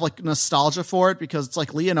people have like nostalgia for it because it's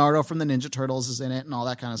like Leonardo from the Ninja Turtles is in it and all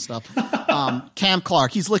that kind of stuff. Cam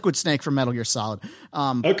Clark, he's Liquid Snake from Metal Gear Solid.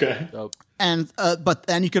 Okay. And but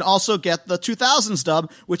then you can also get the 2000s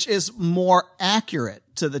dub, which is more accurate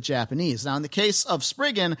to the Japanese. Now, in the case of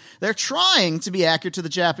Spriggan, they're trying to be accurate to the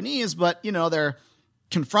Japanese, but you know, they're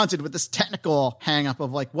confronted with this technical hang up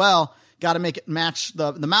of like, well, got to make it match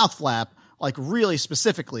the mouth flap like really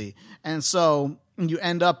specifically. And so you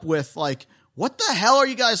end up with like, what the hell are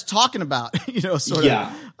you guys talking about? You know, sort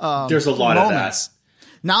of. There's a lot moments. of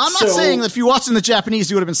that. Now, I'm not saying that if you watched in the Japanese,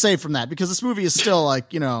 you would have been saved from that, because this movie is still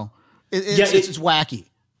like, you know, it's wacky.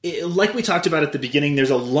 Like we talked about at the beginning, there's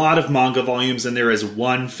a lot of manga volumes, and there is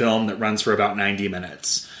one film that runs for about 90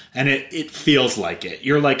 minutes. And it feels like it.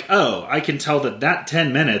 You're like, oh, I can tell that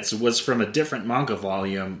 10 minutes was from a different manga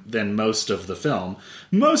volume than most of the film.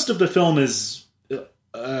 Most of the film is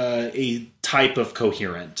a type of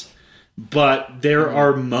coherent. But there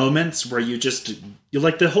are moments where you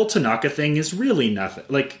like, the whole Tanaka thing is really nothing.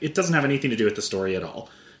 Like, it doesn't have anything to do with the story at all.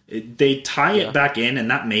 They tie it back in,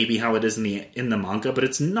 and that may be how it is in the manga, but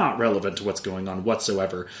it's not relevant to what's going on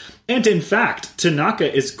whatsoever. And in fact,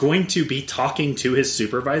 Tanaka is going to be talking to his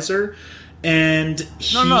supervisor, and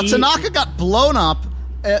No, Tanaka got blown up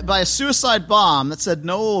by a suicide bomb that said,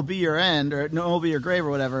 no will be your end, or no will be your grave, or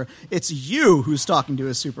whatever. It's you who's talking to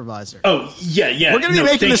his supervisor. Oh, yeah. We're going to be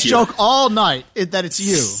making this joke all night, that it's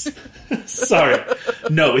you. Sorry.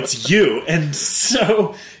 No, it's you. And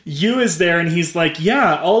so Yu is there, and he's like,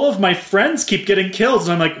 yeah, all of my friends keep getting killed.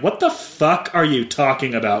 And I'm like, what the fuck are you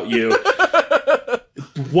talking about, Yu?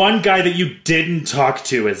 One guy that you didn't talk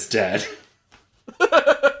to is dead.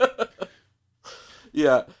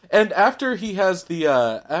 Yeah. And after he has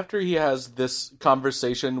this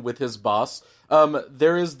conversation with his boss,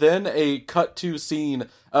 there is then a cut to scene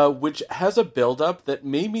which has a build-up that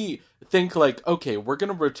made me think like, okay, we're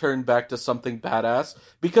going to return back to something badass,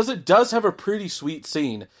 because it does have a pretty sweet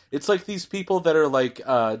scene. It's like these people that are like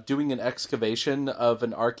doing an excavation of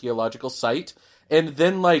an archaeological site, and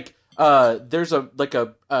then like there's a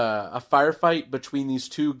firefight between these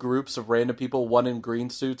two groups of random people, one in green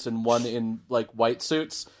suits and one in like white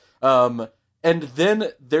suits. And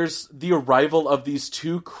then there's the arrival of these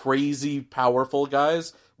two crazy powerful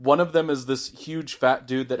guys. One of them is this huge fat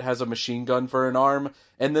dude that has a machine gun for an arm,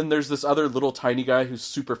 and then there's this other little tiny guy who's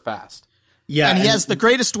super fast. Yeah, and he has the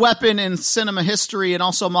greatest weapon in cinema history and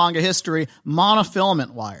also manga history,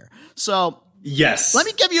 monofilament wire. So yes, let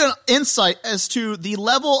me give you an insight as to the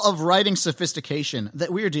level of writing sophistication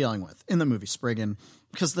that we're dealing with in the movie Spriggan,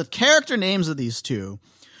 because the character names of these two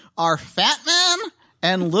are Fat Man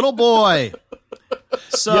and Little Boy.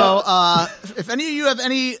 So, if any of you have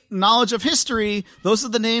any knowledge of history, those are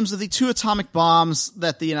the names of the two atomic bombs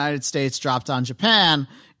that the United States dropped on Japan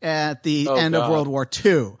at the end of World War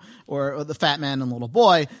II, or the Fat Man and Little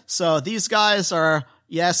Boy. So these guys are,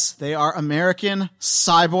 yes, they are American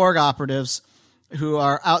cyborg operatives who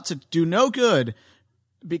are out to do no good,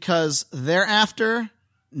 because they're after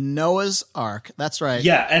Noah's Ark. That's right.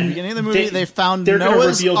 Yeah, and at the beginning of the movie, they found they're Noah's going to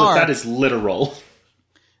reveal Ark. that is literal.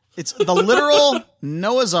 It's the literal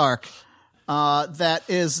Noah's Ark that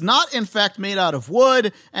is not, in fact, made out of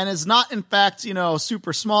wood, and is not, in fact,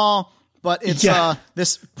 super small, but it's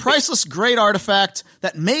this priceless great artifact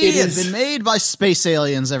that may have been made by space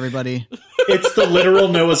aliens, everybody. It's the literal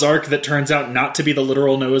Noah's Ark that turns out not to be the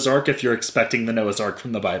literal Noah's Ark if you're expecting the Noah's Ark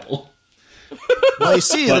from the Bible. Well, you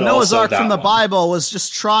see, the Noah's Ark from the Bible was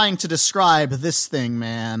just trying to describe this thing,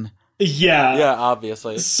 man. Yeah,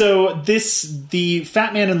 obviously. So the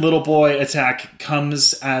Fat Man and Little Boy attack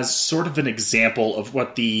comes as sort of an example of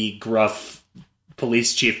what the gruff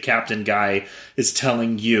police chief captain guy is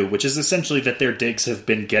telling you, which is essentially that their digs have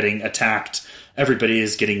been getting attacked. Everybody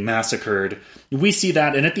is getting massacred. We see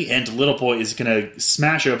that, and at the end, Little Boy is going to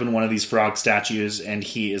smash open one of these frog statues, and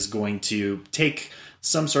he is going to take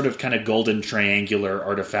some sort of kind of golden triangular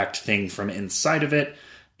artifact thing from inside of it,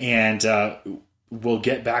 and we'll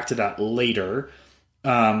get back to that later.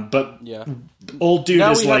 But old dude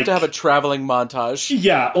now is we have to have a traveling montage.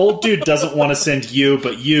 Yeah, old dude doesn't want to send you,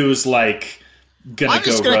 but Yu's like, I'm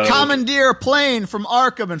just going to commandeer a plane from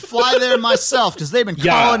Arkham and fly there myself because they've been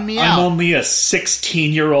calling me out. I'm only a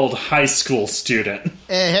 16-year-old high school student.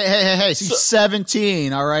 Hey. He's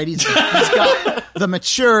 17, all right? He's got the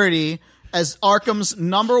maturity as Arkham's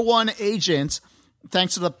 #1 agent,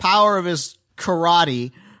 thanks to the power of his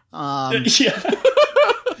karate,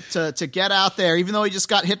 to get out there. Even though he just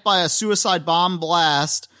got hit by a suicide bomb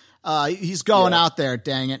blast, he's going out there,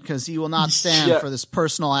 dang it, because he will not stand for this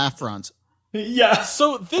personal affront. Yeah.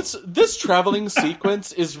 So this traveling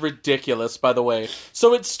sequence is ridiculous, by the way.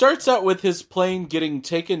 So it starts out with his plane getting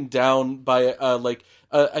taken down by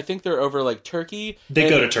I think they're over like Turkey. They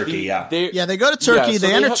go to Turkey, They go to Turkey. So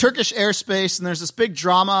they enter Turkish airspace, and there's this big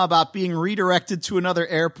drama about being redirected to another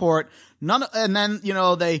airport. And then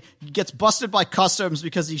they gets busted by customs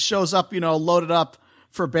because he shows up, loaded up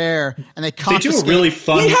for bear, and they confiscate. They do a really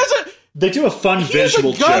fun. They do a fun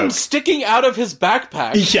visual joke. He has a gun joke sticking out of his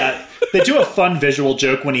backpack. Yeah, they do a fun visual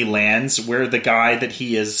joke when he lands, where the guy that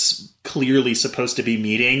he is clearly supposed to be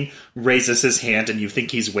meeting raises his hand, and you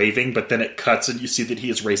think he's waving, but then it cuts, and you see that he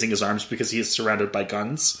is raising his arms because he is surrounded by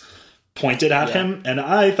guns pointed at him. And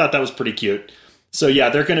I thought that was pretty cute. So yeah,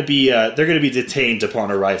 they're going to be detained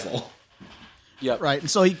upon arrival. Yeah, right.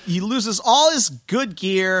 And so he loses all his good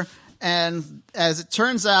gear, and as it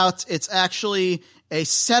turns out, it's actually a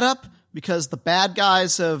setup. Because the bad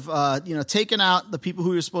guys have, taken out the people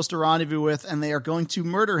who you're supposed to rendezvous with, and they are going to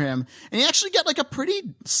murder him. And you actually get like a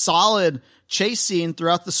pretty solid chase scene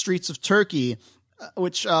throughout the streets of Turkey,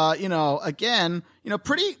 which, pretty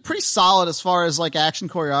solid as far as like action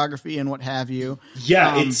choreography and what have you.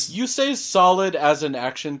 Yeah, you say solid as an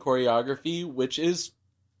action choreography, which is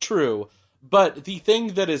true. But the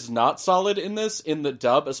thing that is not solid in this, in the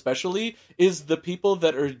dub especially, is the people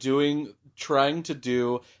that are trying to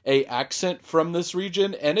do a accent from this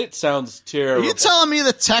region, and it sounds terrible. Are you telling me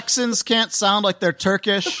the Texans can't sound like they're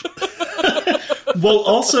Turkish? Well,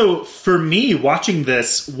 also for me watching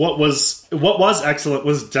this, what was excellent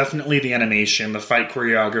was definitely the animation, the fight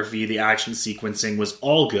choreography, the action sequencing was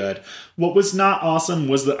all good. What was not awesome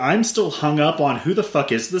was that I'm still hung up on who the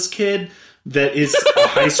fuck is this kid that is a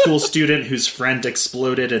high school student whose friend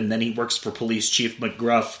exploded, and then he works for Police Chief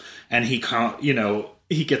McGruff, and he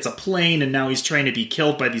gets a plane, and now he's trying to be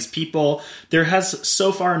killed by these people. There has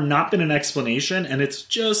so far not been an explanation, and it's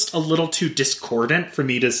just a little too discordant for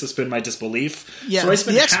me to suspend my disbelief. Yeah, so I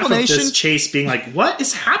spent half of this chase being like, what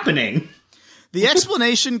is happening? The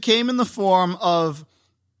explanation came in the form of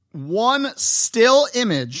one still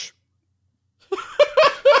image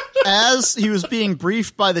as he was being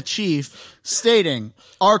briefed by the chief, stating,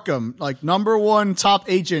 Arkham, like #1 top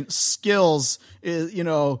agent skills is,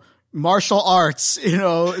 martial arts,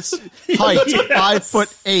 it's height,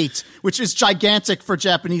 5'8", which is gigantic for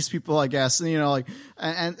Japanese people, I guess. And,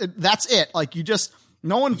 and that's it. Like, you just,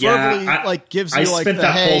 no one verbally gives you I spent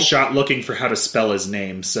that whole shot looking for how to spell his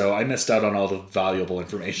name, so I missed out on all the valuable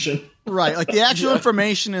information. Right. Like, the actual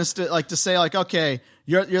information is to say, like, okay,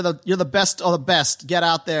 you're the best of the best. Get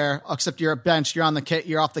out there, except you're a bench. You're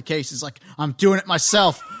off the case. It's like, I'm doing it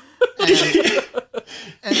myself. And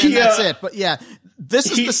that's it. But yeah, this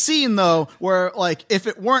is the scene though where, like, if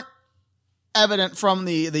it weren't evident from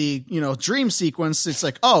the dream sequence, it's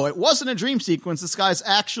like, oh, it wasn't a dream sequence. This guy's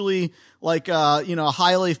actually like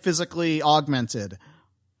highly physically augmented.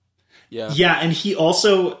 Yeah. Yeah, and he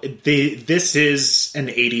also this is an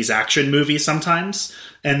 80s action movie sometimes,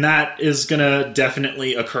 and that is going to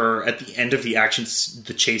definitely occur at the end of the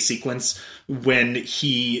chase sequence when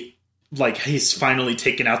he's finally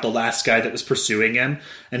taken out the last guy that was pursuing him,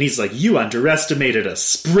 and he's like, you underestimated a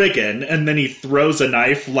Spriggan, and then he throws a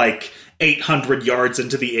knife like 800 yards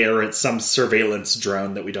into the air at some surveillance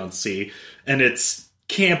drone that we don't see, and it's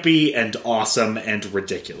campy and awesome and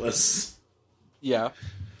ridiculous. Yeah.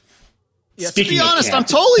 Yeah, to be honest, I'm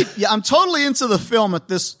totally into the film at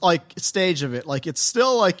this stage of it. Like, it's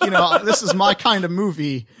still like, this is my kind of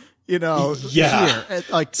movie, Yeah. Here.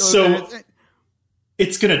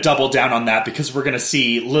 It's going to double down on that because we're going to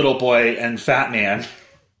see Little Boy and Fat Man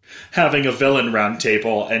having a villain round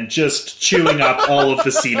table and just chewing up all of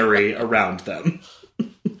the scenery around them.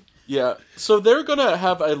 Yeah. So they're going to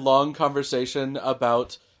have a long conversation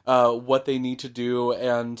about what they need to do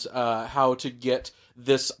and how to get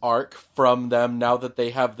this arc from them now that they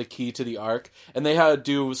have the key to the arc. And they had to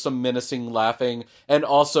do some menacing laughing and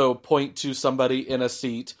also point to somebody in a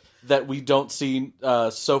seat that we don't see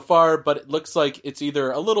so far, but it looks like it's either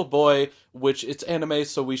a little boy, which it's anime,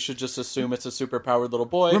 so we should just assume it's a superpowered little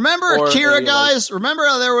boy. Remember Akira, guys? Remember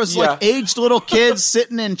how there was aged little kids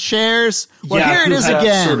sitting in chairs? Well, here it is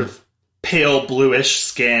again. Sort of pale bluish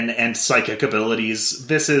skin and psychic abilities.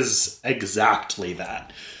 This is exactly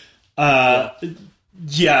that.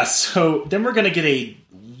 So then we're going to get a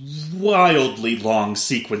wildly long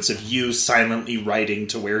sequence of you silently writing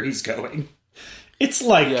to where he's going. It's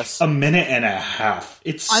like a minute and a half.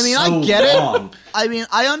 I get long. it. I mean,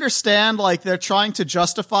 I understand, like, they're trying to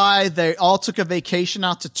justify they all took a vacation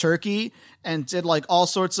out to Turkey and did, like, all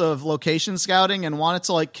sorts of location scouting and wanted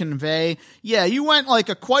to, like, convey, you went,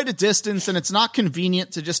 like, quite a distance and it's not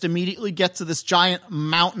convenient to just immediately get to this giant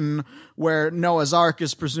mountain where Noah's Ark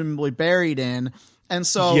is presumably buried in. And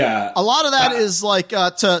so a lot of that is, like,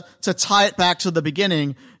 to tie it back to the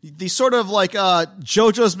beginning, the sort of, like,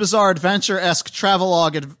 JoJo's Bizarre Adventure-esque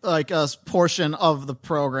travelogue, like, portion of the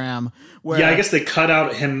program. Where, I guess they cut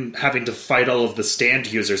out him having to fight all of the stand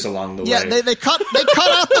users along the way. Yeah, they cut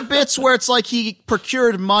out the bits where it's like he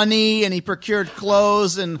procured money and he procured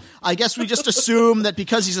clothes, and I guess we just assume that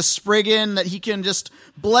because he's a Spriggan that he can just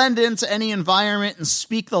blend into any environment and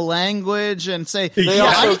speak the language and say,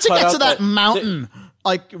 I need to get to that mountain,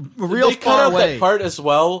 real far away. They cut out that part as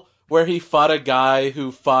well, where he fought a guy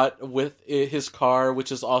who fought with his car,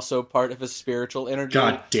 which is also part of his spiritual energy.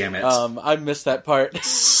 God damn it. I missed that part.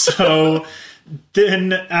 So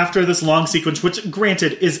then after this long sequence, which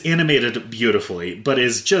granted is animated beautifully, but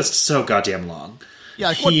is just so goddamn long.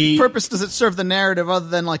 Yeah, what purpose does it serve the narrative other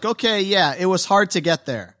than like, okay, it was hard to get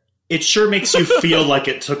there? It sure makes you feel like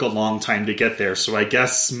it took a long time to get there, so I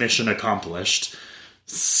guess mission accomplished.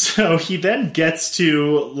 So he then gets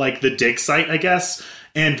to, like, the dig site, I guess,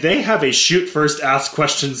 and they have a shoot first, ask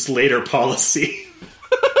questions later policy.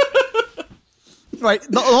 Right.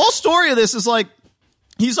 The whole story of this is, like,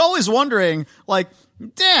 he's always wondering, like,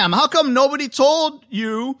 damn, how come nobody told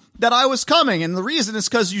you that I was coming? And the reason is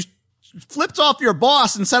because you flipped off your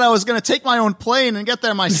boss and said I was going to take my own plane and get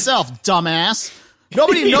there myself, dumbass.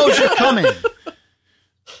 Nobody knows you're coming.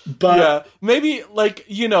 But maybe, like,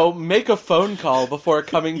 make a phone call before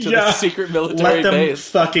coming to the secret military let them base.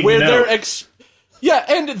 Fucking where know.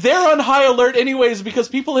 and they're on high alert anyways because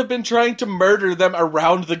people have been trying to murder them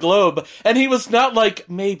around the globe. And he was not like,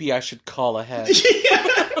 maybe I should call ahead.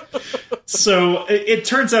 So it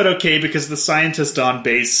turns out okay because the scientist on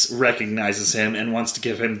base recognizes him and wants to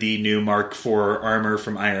give him the new Mark IV armor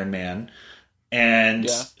from Iron Man. And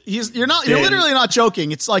you're literally not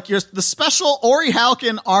joking. It's like the special Ori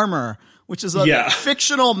Halkin armor, which is a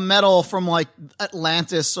fictional metal from like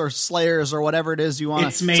Atlantis or Slayers or whatever it is you want.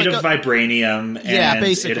 It's made of vibranium, and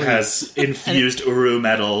basically it has infused Uru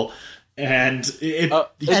metal, and it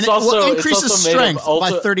also increases strength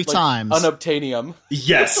by 30 times. Unobtainium.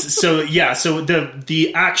 Yes. So So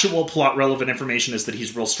the actual plot relevant information is that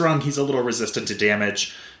he's real strong. He's a little resistant to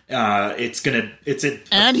damage. And he's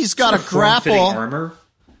got a grapple. Armor.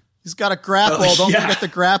 He's got a grapple. Don't forget the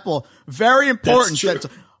grapple. Very important.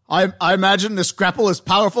 I imagine this grapple is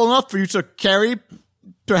powerful enough for you to carry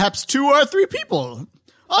perhaps 2 or 3 people.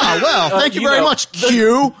 Thank you very much,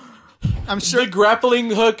 Q. I'm sure the grappling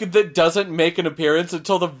hook that doesn't make an appearance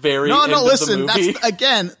until the very end of the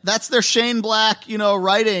movie. That's their Shane Black,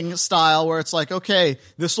 writing style where it's like, okay,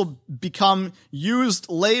 this will become used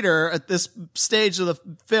later at this stage of the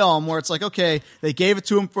film where it's like, okay, they gave it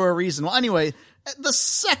to him for a reason. Well, anyway, the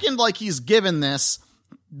second like he's given this,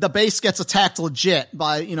 the base gets attacked legit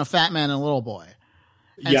by, Fat Man and Little Boy.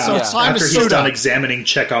 And so it's time after to he's done examining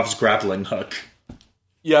Chekhov's grappling hook.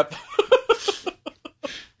 Yep.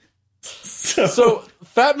 So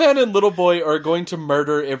Fat Man and Little Boy are going to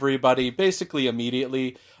murder everybody basically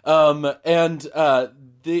immediately. There's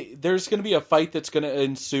going to be a fight that's going to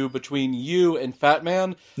ensue between you and Fat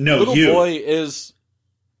Man. No, Little Boy is...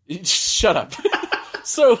 Shut up.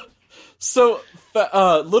 So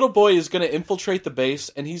Little Boy is going to infiltrate the base,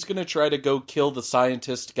 and he's going to try to go kill the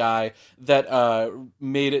scientist guy that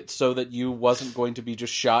made it so that you wasn't going to be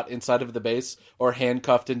just shot inside of the base or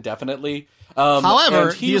handcuffed indefinitely. However,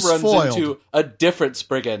 and he runs into a different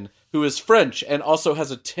Spriggan who is French and also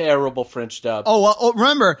has a terrible French dub.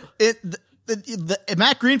 Remember,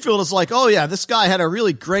 Matt Greenfield is like, oh yeah, this guy had a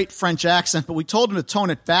really great French accent, but we told him to tone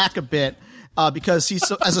it back a bit. Because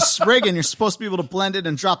as a Spriggan, you're supposed to be able to blend it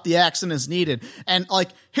and drop the accent as needed. And like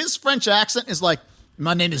his French accent is like,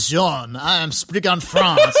 my name is Jean. I am Spriggan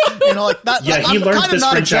France. Like that. Yeah, he learned this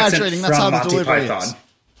French accent from That's how the Monty delivery Python.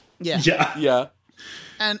 is. Yeah.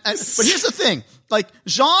 And but here's the thing: like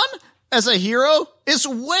Jean as a hero is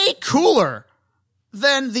way cooler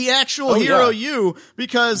than the actual hero you,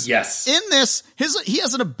 because in this he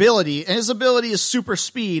has an ability, and his ability is super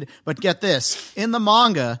speed. But get this: in the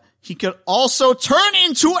manga, he could also turn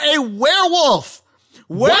into a werewolf.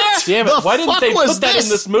 Damn it! Why didn't they put that in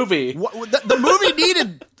this movie? The movie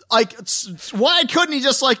needed like, why couldn't he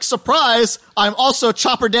just, like, surprise, I'm also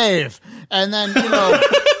Chopper Dave, and then, you know,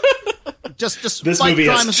 just this fight movie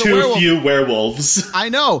crime has as a too werewolf. few werewolves. I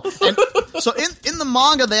know. And so in the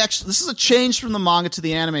manga, this is a change from the manga to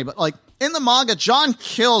the anime, but, like, in the manga, John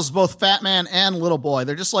kills both Fat Man and Little Boy.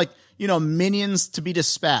 They're just, like, you know, minions to be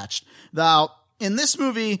dispatched. Now, in this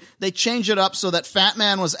movie, they change it up so that Fat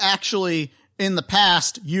Man was actually, in the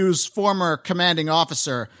past, Yu's former commanding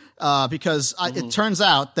officer, because it turns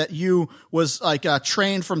out that Yu was, like,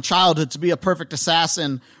 trained from childhood to be a perfect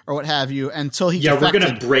assassin or what have you until he defected. We're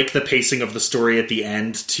going to break the pacing of the story at the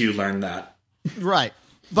end to learn that. Right.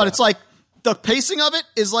 But it's like, the pacing of it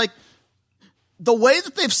is like, the way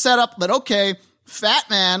that they've set up that, okay, Fat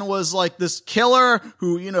Man was like this killer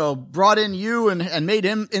who, you know, brought in Yu and made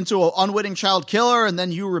him into an unwitting child killer, and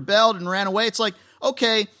then Yu rebelled and ran away. It's like,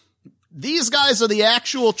 okay, these guys are the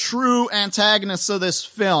actual true antagonists of this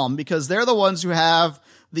film because they're the ones who have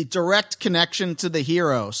the direct connection to the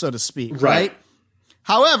hero, so to speak. Right.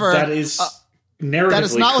 However, that is narratively that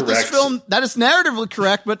is not correct. what this film, that is narratively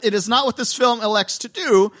correct, but it is not what this film elects to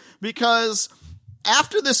do, because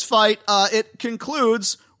after this fight, it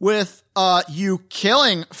concludes with Yu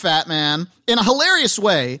killing Fat Man in a hilarious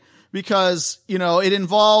way, because, you know, it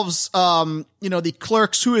involves, you know, the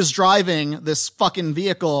clerks who is driving this fucking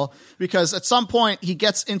vehicle, because at some point he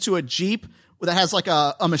gets into a Jeep that has like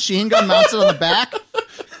a machine gun mounted on the back,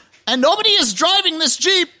 and nobody is driving this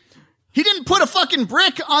Jeep. He didn't put a fucking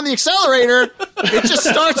brick on the accelerator. It just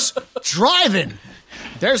starts driving.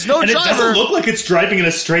 There's no driver. And it doesn't look like it's driving in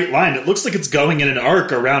a straight line. It looks like it's going in an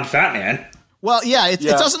arc around Fat Man. Well, yeah, it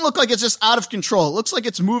doesn't look like it's just out of control. It looks like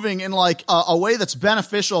it's moving in like a way that's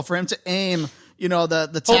beneficial for him to aim, you know,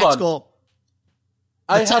 the tactical.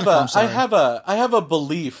 I have a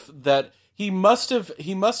belief that he must have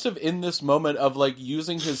in this moment of like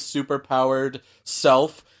using his superpowered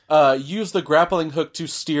self, use the grappling hook to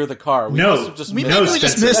steer the car. We must have just Spencer,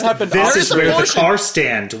 missed. that happened. This is where the car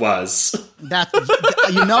stand was.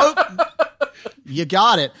 You know, you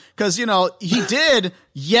got it. Because, you know, he did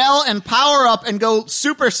yell and power up and go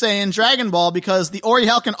Super Saiyan Dragon Ball because the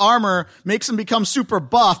Orihulkin armor makes him become super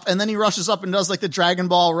buff, and then he rushes up and does like the Dragon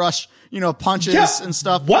Ball Rush, you know, punches and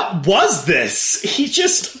stuff. What was this? He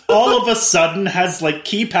just all of a sudden has like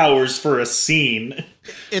key powers for a scene.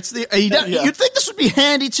 It's you'd think this would be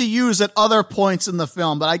handy to use at other points in the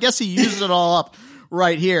film, but I guess he used it all up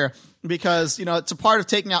right here because, you know, it's a part of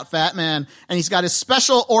taking out Fat Man, and he's got his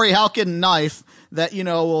special Orihulkin knife that, you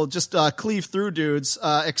know, will just cleave through dudes,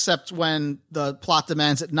 except when the plot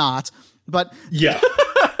demands it not. But yeah.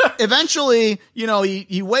 Eventually, you know,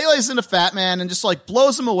 he waylays into Fat Man and just like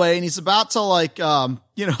blows him away, and he's about to like,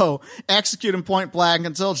 you know, execute him point blank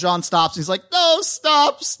until John stops. He's like, no,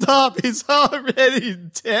 stop. He's already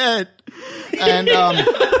dead. And,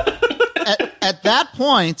 at that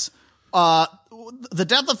point, the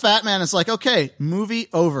death of Fat Man is like, okay, movie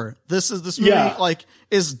over. This movie like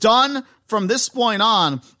is done from this point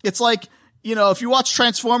on. It's like, you know, if you watch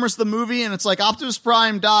Transformers the movie and it's like Optimus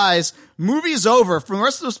Prime dies, movie's over. From the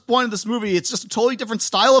rest of this point of this movie, it's just a totally different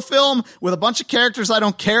style of film with a bunch of characters I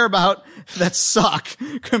don't care about that suck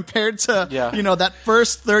compared to, you know, that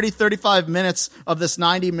first 30-35 minutes of this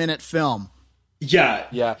 90-minute film.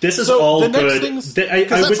 Yeah. This is all good. I would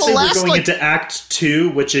say we're going into Act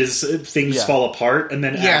 2, which is things fall apart, and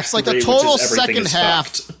then Act it's like 3, a total which is second half.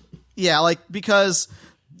 Fucked. Yeah, like, because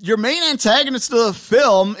your main antagonist of the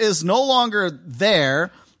film is no longer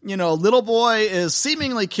there. You know, Little Boy is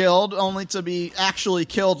seemingly killed, only to be actually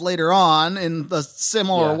killed later on in a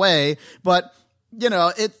similar way. But, you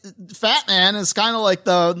know, Fat Man is kind of like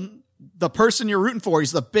the person you're rooting for.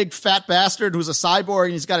 He's the big fat bastard who's a cyborg,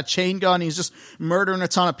 and he's got a chain gun. He's just murdering a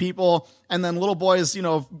ton of people. And then Little Boy is, you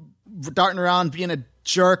know, darting around being a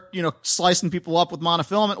jerk, you know, slicing people up with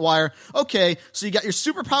monofilament wire. Okay, so you got your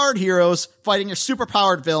superpowered heroes fighting your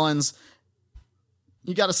superpowered villains.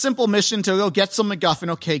 You got a simple mission to go get some MacGuffin.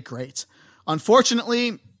 Okay, great.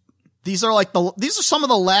 Unfortunately, these are some of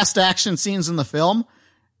the last action scenes in the film,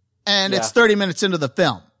 and it's 30 minutes into the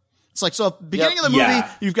film. It's like, so beginning of the movie,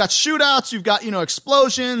 you've got shootouts, you've got, you know,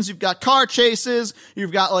 explosions, you've got car chases,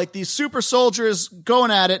 you've got like these super soldiers going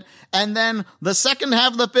at it. And then the second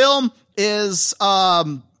half of the film is,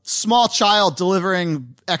 small child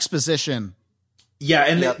delivering exposition. Yeah.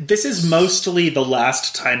 And this is mostly the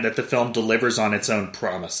last time that the film delivers on its own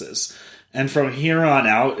promises. And from here on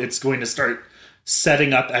out, it's going to start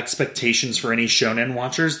setting up expectations for any shonen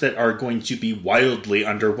watchers that are going to be wildly,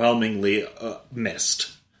 underwhelmingly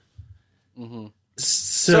missed. Mm-hmm.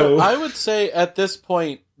 So I would say at this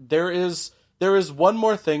point there is there is one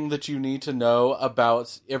more thing that you need to know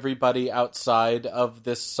about everybody outside of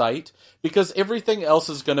this site, because everything else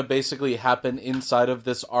is going to basically happen inside of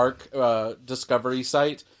this ARC discovery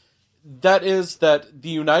site. That is that the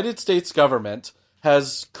United States government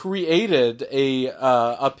has created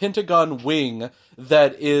a Pentagon wing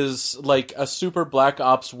that is like a super Black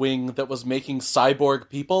Ops wing that was making cyborg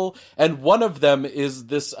people, and one of them is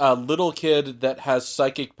this little kid that has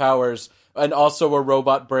psychic powers and also a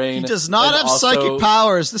robot brain. He does not have psychic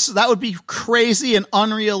powers. That would be crazy and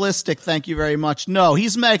unrealistic. Thank you very much. No,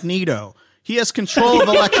 he's Magneto. He has control of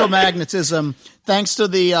electromagnetism thanks to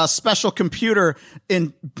the special computer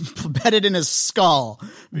embedded in his skull.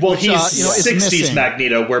 Well, which, he's 60s missing.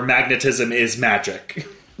 Magneto, where magnetism is magic.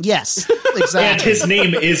 Yes, exactly. And his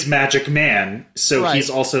name is Magic Man, so Right. he's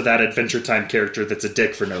also that Adventure Time character that's a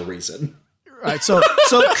dick for no reason. Right. So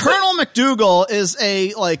Colonel McDougal is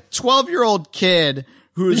a 12-year-old kid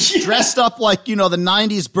who's dressed up like, the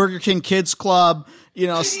 90s Burger King Kids Club,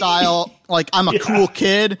 style, like I'm a cool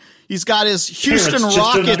kid. He's got his Houston Parents just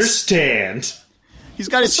don't Rockets. understand. He's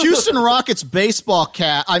got his Houston Rockets basketball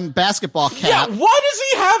cap. Yeah, why does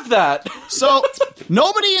he have that? So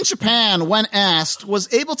nobody in Japan, when asked,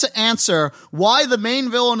 was able to answer why the main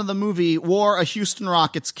villain of the movie wore a Houston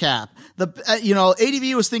Rockets cap.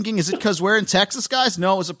 ADV was thinking, is it because we're in Texas, guys?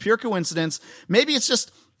 No, it was a pure coincidence. Maybe it's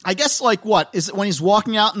just, I guess, is it when he's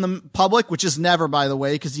walking out in the public, which is never, by the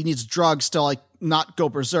way, because he needs drugs to not go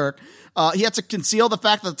berserk. He had to conceal the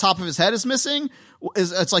fact that the top of his head is missing.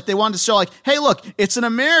 It's like they wanted to show hey, look, it's an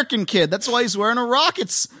American kid. That's why he's wearing a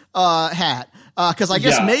Rockets hat. Because I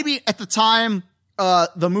guess maybe at the time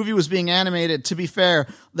the movie was being animated, to be fair,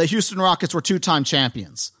 the Houston Rockets were 2-time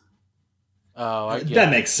champions. Oh, I get that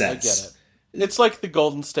it. makes sense. I get it. It's like the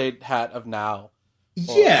Golden State hat of now.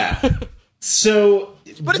 Yeah. So,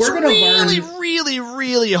 but it's really,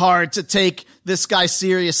 really hard to take this guy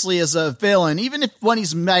seriously as a villain, even when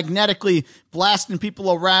he's magnetically blasting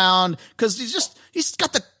people around, because he's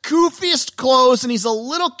got the goofiest clothes and he's a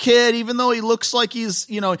little kid, even though he looks like he's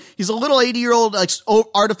a little 80-year-old,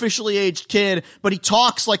 artificially aged kid, but he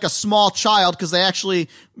talks like a small child because they actually,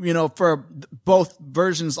 for both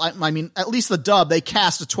versions, I mean, at least the dub, they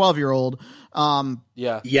cast a 12-year-old.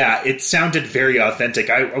 Yeah, it sounded very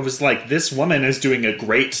authentic. I was like, this woman is doing a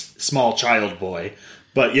great small child boy.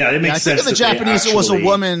 But yeah, it makes sense. I think in the Japanese it was a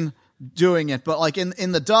woman doing it, but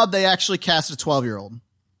in the dub they actually cast a 12-year-old.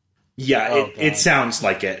 Yeah, it sounds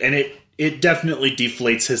like it, and it definitely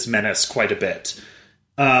deflates his menace quite a bit.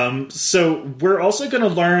 So we're also going to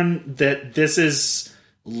learn that this is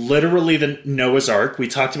literally the Noah's Ark. We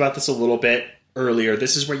talked about this a little bit earlier.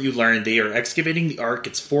 This is where you learn they are excavating the Ark.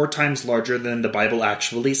 It's 4 times larger than the Bible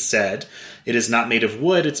actually said. It is not made of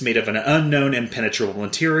wood. It's made of an unknown impenetrable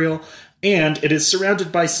material. And it is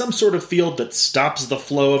surrounded by some sort of field that stops the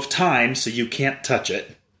flow of time so you can't touch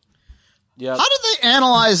it. Yeah. How did they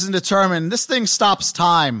analyze and determine this thing stops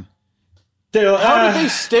time? How did they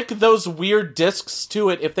stick those weird discs to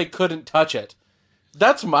it if they couldn't touch it?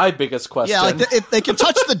 That's my biggest question. Yeah, if they can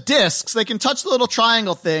touch the discs, they can touch the little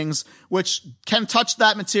triangle things, which can touch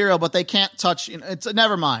that material, but they can't touch. It's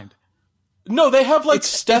never mind. No, they have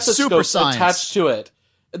stethoscopes attached to it.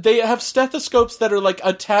 They have stethoscopes that are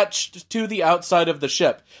attached to the outside of the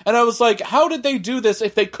ship, and I was like, how did they do this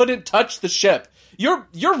if they couldn't touch the ship?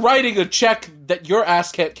 You're writing a check that your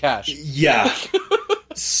ass can't cash. Yeah.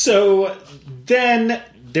 So then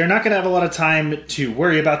they're not going to have a lot of time to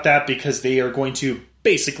worry about that because they are going to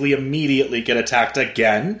basically immediately get attacked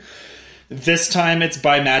again. This time it's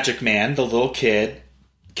by Magic Man, the little kid,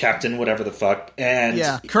 Captain whatever the fuck, and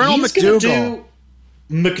Colonel McDougal.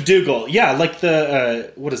 McDougal, yeah, like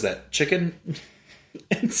the what is that, chicken?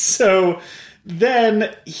 And so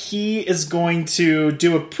then he is going to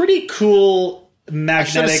do a pretty cool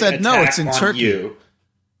magnetic attack it's in on Turkey. you.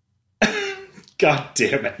 God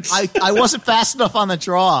damn it. I wasn't fast enough on the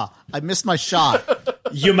draw. I missed my shot.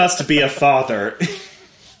 You must be a father.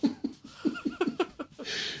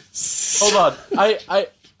 Hold on. I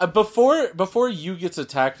before you gets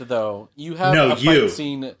attacked though, you have a fight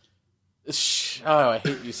scene. Oh, I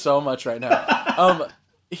hate you so much right now.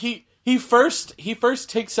 He first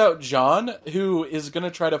takes out John, who is going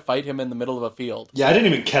to try to fight him in the middle of a field. Yeah, I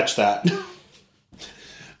didn't even catch that.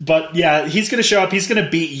 But yeah, he's going to show up. He's going to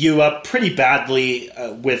beat you up pretty badly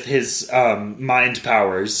with his mind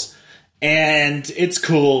powers. And it's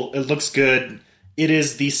cool. It looks good. It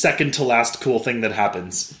is the second to last cool thing that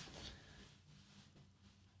happens.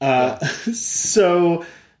 So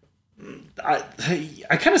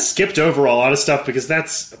I kind of skipped over a lot of stuff because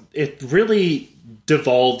it really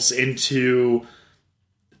devolves into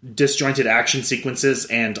disjointed action sequences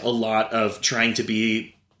and a lot of trying to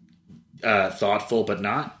be thoughtful but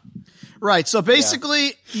not. Right. So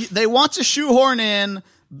basically, they want to shoehorn in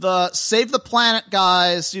the save the planet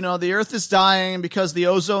guys. You know, the Earth is dying because the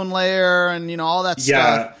ozone layer and, you know, all that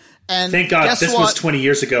stuff. And thank God this was 20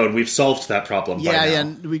 years ago and we've solved that problem by now.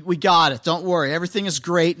 Yeah, we got it. Don't worry. Everything is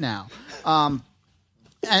great now.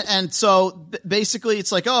 And so basically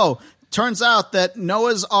it's like, oh, turns out that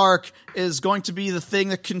Noah's Ark is going to be the thing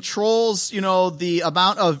that controls, you know, the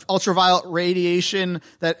amount of ultraviolet radiation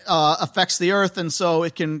that affects the Earth, and so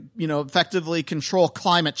it can, you know, effectively control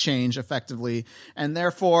climate change effectively, and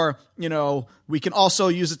therefore, you know, we can also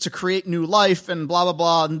use it to create new life and blah blah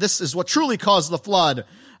blah. And this is what truly caused the flood.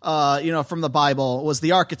 You know, from the Bible, was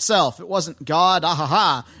the Ark itself. It wasn't God,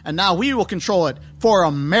 and now we will control it for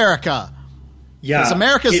America. Yeah, because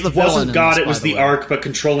America's the villain. It wasn't God, this, it was the Ark, but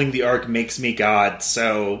controlling the Ark makes me God,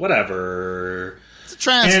 so whatever. It's a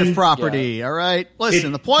transitive property, all right?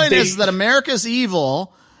 Listen, the point is that America's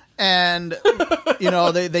evil, and, you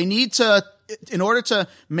know, they need to, in order to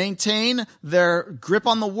maintain their grip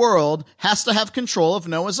on the world, has to have control of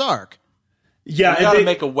Noah's Ark. Yeah, we gotta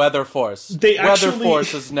make a weather force. Weather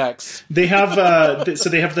force is next. They have so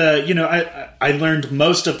they have the, you know, I learned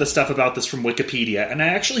most of the stuff about this from Wikipedia, and I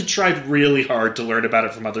actually tried really hard to learn about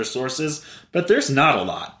it from other sources, but there's not a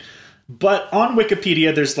lot. But on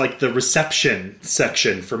Wikipedia, there's like the reception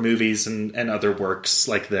section for movies and other works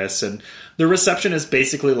like this, and the reception is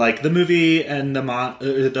basically like the movie and the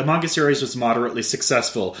manga series was moderately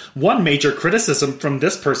successful. One major criticism from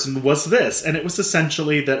this person was this, and it was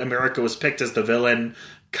essentially that America was picked as the villain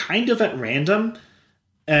kind of at random,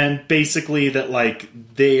 and basically that like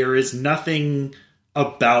there is nothing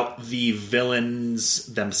about the villains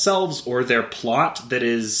themselves or their plot that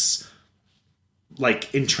is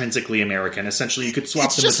like intrinsically American. Essentially, you could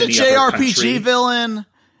swap them with any other country. It's just a JRPG villain.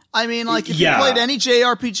 I mean, like, if you played any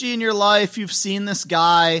JRPG in your life, you've seen this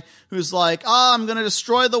guy who's like, oh, I'm going to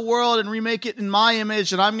destroy the world and remake it in my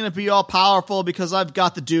image, and I'm going to be all powerful because I've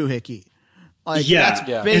got the doohickey. Like, that's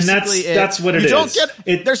basically and that's what it is.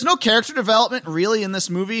 There's no character development really in this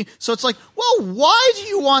movie, so it's like, well, why do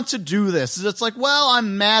you want to do this? It's like, well,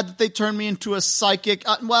 I'm mad that they turned me into a psychic.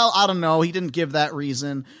 Well, I don't know. He didn't give that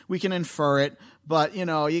reason. We can infer it. But, you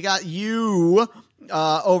know, you got you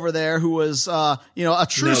over there who was, you know, a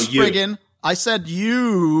true Spriggan. I said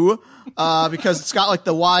you because it's got like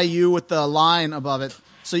the YU with the line above it.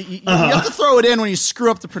 So you have to throw it in when you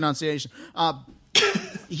screw up the pronunciation.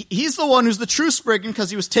 He's the one who's the true Spriggan because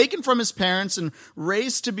he was taken from his parents and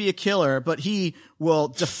raised to be a killer, but he will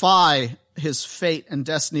defy his fate and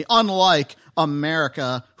destiny, unlike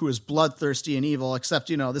America, who is bloodthirsty and evil, except,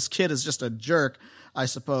 you know, this kid is just a jerk, I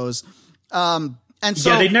suppose. And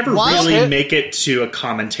so they never really make it to a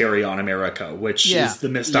commentary on America, which is the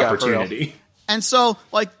missed opportunity. And so,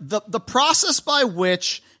 like, the process by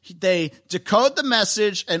which they decode the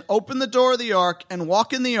message and open the door of the Ark and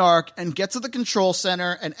walk in the Ark and get to the control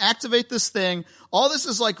center and activate this thing, all this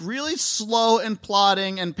is, like, really slow and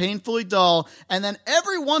plodding and painfully dull. And then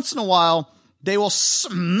every once in a while, they will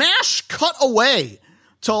smash cut away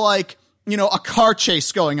to, like, you know, a car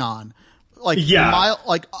chase going on. Like,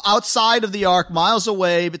 like outside of the Ark, miles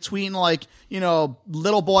away, between, like, you know,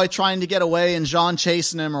 little boy trying to get away and Jean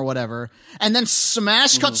chasing him or whatever. And then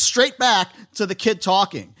smash cut straight back to the kid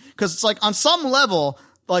talking. Cause it's like, on some level,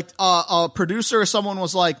 like, a producer or someone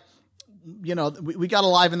was like, you know, we gotta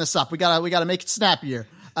liven this up. We gotta make it snappier.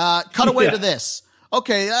 Cut away to this.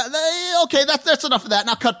 Okay. That's enough of that.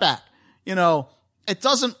 Now cut back. You know, it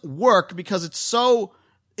doesn't work because it's so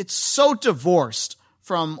divorced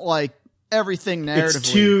from, like, everything narratively. It's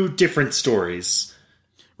two different stories.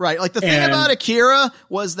 Right. Like, the thing about Akira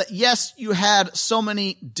was that, yes, you had so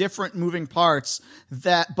many different moving parts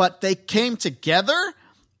but they came together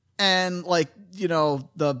and, like, you know,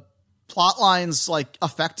 the plot lines, like,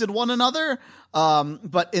 affected one another.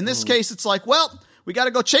 But in this case, it's like, well, we got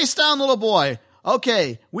to go chase down little boy.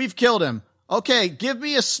 Okay. We've killed him. Okay. Give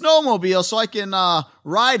me a snowmobile so I can,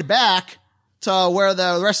 ride back to where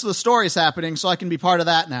the rest of the story is happening so I can be part of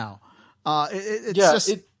that now. You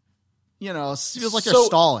know, it feels like they're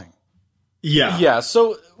stalling. Yeah.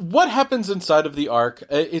 So what happens inside of the Ark?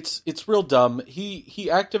 It's real dumb. He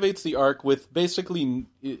activates the Ark with basically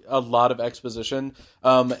a lot of exposition,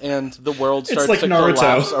 and the world starts to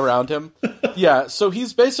collapse around him. Yeah. So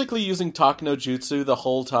he's basically using Talk no Jutsu the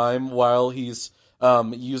whole time while he's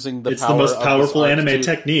using the. It's the most powerful anime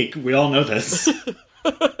technique. We all know this.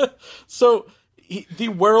 So the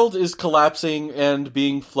world is collapsing and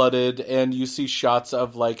being flooded, and you see shots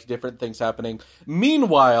of like different things happening.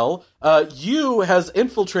 Meanwhile, Yu has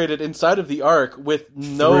infiltrated inside of the Ark with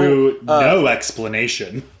no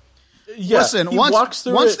explanation. Yeah, listen, once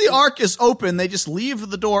the Ark is open, they just leave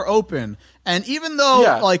the door open, and even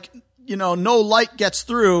though no light gets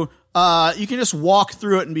through, you can just walk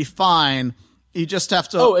through it and be fine. You just have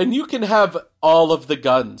to. Oh, and you can have all of the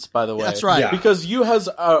guns, by the way. That's right. Yeah. Because Yu has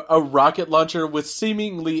a rocket launcher with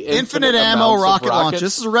seemingly infinite ammo rocket launcher.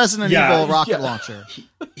 This is a Resident Evil rocket launcher.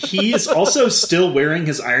 He's also still wearing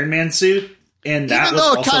his Iron Man suit, and that even was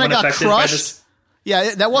though it also kind of got unaffected crushed. by this.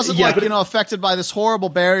 Yeah, that wasn't affected by this horrible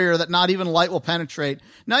barrier that not even light will penetrate.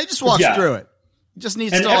 Now he just walks through it. He just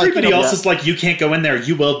needs and to. Everybody else is like, you can't go in there.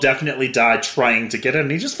 You will definitely die trying to get in.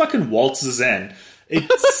 And he just fucking waltzes in.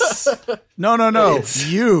 It's no. It's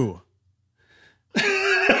you.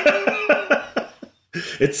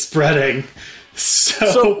 It's spreading.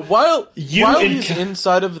 So while he's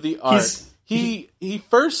inside of the Ark, he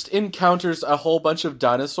first encounters a whole bunch of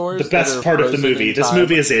dinosaurs. The best part of the movie. This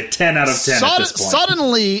movie is a 10 out of 10 at this point.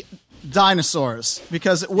 Suddenly, dinosaurs,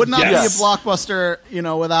 because it would not be a blockbuster,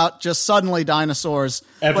 without just suddenly dinosaurs.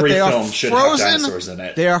 Every film should have dinosaurs in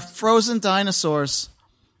it. They are frozen dinosaurs.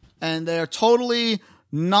 And they are totally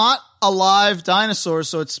not alive dinosaurs,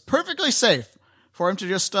 so it's perfectly safe for him to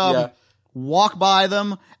just walk by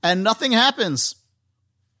them, and nothing happens.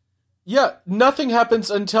 Yeah, nothing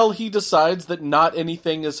happens until he decides that not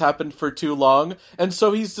anything has happened for too long, and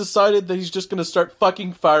so he's decided that he's just going to start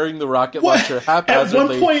fucking firing the rocket launcher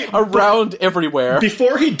haphazardly around everywhere.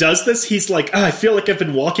 Before he does this, he's like, I feel like I've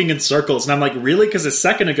been walking in circles, and I'm like, really? Because a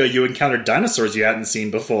second ago you encountered dinosaurs you hadn't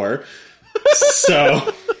seen before.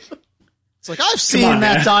 So... It's like, I've seen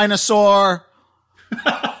that dinosaur.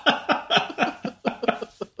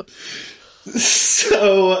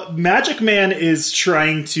 So, Magic Man is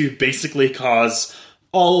trying to basically cause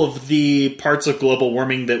all of the parts of global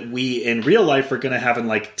warming that we in real life are going to have in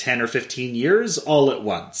like 10 or 15 years all at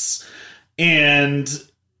once. And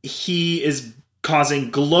he is causing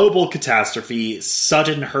global catastrophe,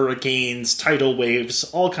 sudden hurricanes, tidal waves,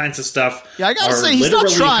 all kinds of stuff. Yeah, I gotta say, he's not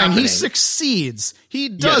trying. He succeeds. He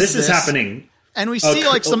does this is happening. And we see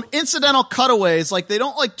some incidental cutaways. Like, they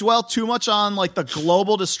don't dwell too much on the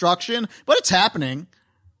global destruction, but it's happening.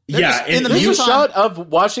 There's a shot of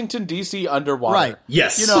Washington, D.C. underwater. Right.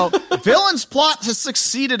 Yes. Villain's plot has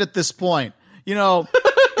succeeded at this point.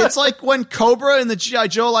 It's like when Cobra in the G.I.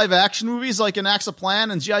 Joe live action movies enacts a plan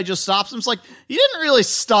and G.I. Joe stops him. It's like, you didn't really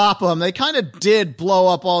stop him. They kind of did blow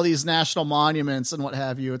up all these national monuments and what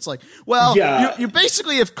have you. It's like, well, you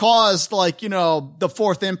basically have caused the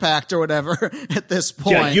fourth impact or whatever at this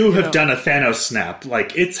point. Yeah, you have done a Thanos snap.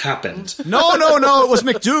 It's happened. No. It was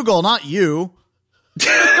McDougal, not you.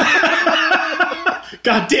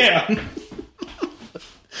 God damn.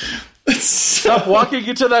 Stop walking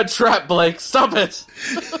into that trap, Blake. Stop it.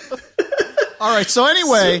 All right. So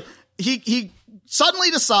anyway, he suddenly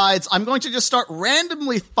decides, I'm going to just start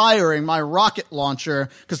randomly firing my rocket launcher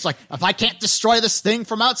because if I can't destroy this thing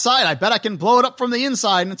from outside, I bet I can blow it up from the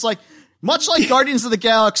inside. And it's much like Guardians of the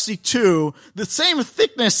Galaxy 2, the same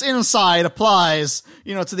thickness inside applies,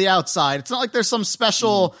 to the outside. It's not like there's some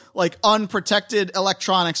special, unprotected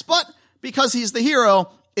electronics, but because he's the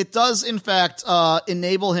hero, it does, in fact,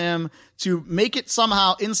 enable him to make it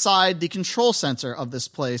somehow inside the control center of this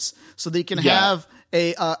place so that he can have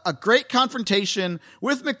a great confrontation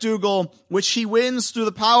with McDougal, which he wins through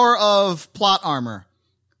the power of plot armor.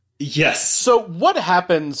 Yes. So what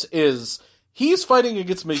happens is he's fighting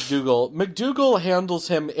against McDougal. McDougal handles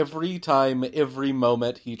him every time, every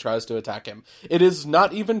moment he tries to attack him. It is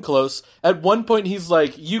not even close. At one point, he's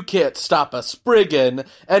like, you can't stop a Spriggan,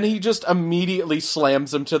 and he just immediately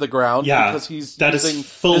slams him to the ground because he's using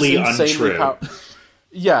fully untrue.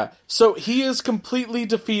 Yeah, so he is completely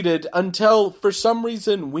defeated until, for some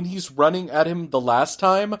reason, when he's running at him the last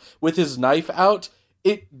time with his knife out,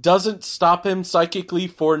 it doesn't stop him psychically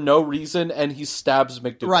for no reason, and he stabs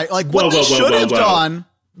McDougal. Right, what they should have done.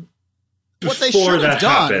 What they should have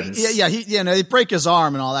done. Happens. They break his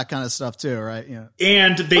arm and all that kind of stuff too, right? Yeah.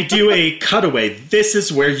 And they do a cutaway. This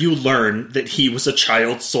is where you learn that he was a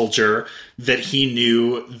child soldier, that he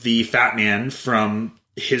knew the Fat Man from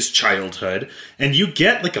his childhood, and you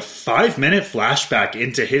get a 5-minute flashback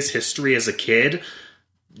into his history as a kid.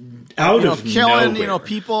 Out of killing, nowhere.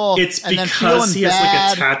 People. It's because he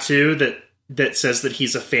has a tattoo that says that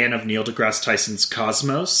he's a fan of Neil deGrasse Tyson's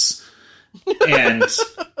Cosmos, and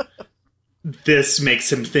this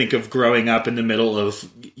makes him think of growing up in the middle of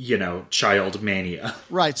child mania.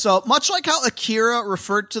 Right. So much like how Akira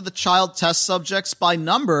referred to the child test subjects by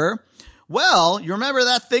number, well, you remember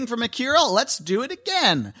that thing from Akira? Let's do it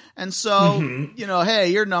again. And so, you know, hey,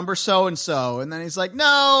 your number so-and-so. And then he's like, no,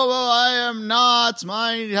 I am not.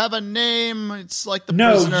 I have a name. It's like the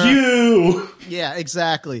prisoner. No, you. Yeah,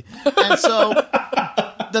 exactly. And so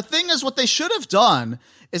the thing is, what they should have done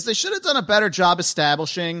is they should have done a better job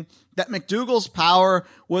establishing that McDougal's power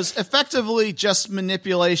was effectively just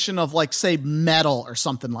manipulation of, like, say, metal or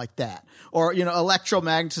something like that. Or, you know,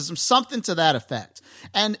 electromagnetism, something to that effect.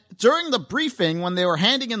 And during the briefing, when they were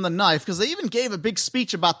handing in the knife, because they even gave a big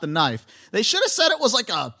speech about the knife, they should have said it was like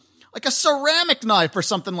a ceramic knife or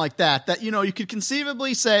something like that. That, you know, you could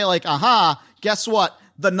conceivably say, like, aha, guess what?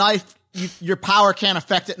 The knife, your power can't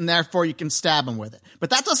affect it, and therefore you can stab him with it.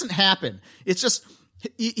 But that doesn't happen. It's just,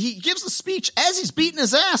 he gives the speech as he's beating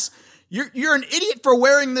his ass. You're an idiot for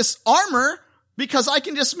wearing this armor, because I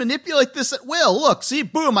can just manipulate this at will. Look, see,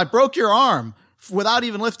 boom, I broke your arm without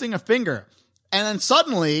even lifting a finger. And then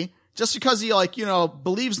suddenly, just because he, like, you know,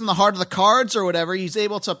 believes in the heart of the cards or whatever, he's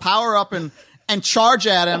able to power up and charge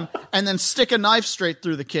at him and then stick a knife straight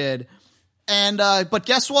through the kid. And, but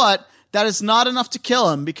guess what? That is not enough to kill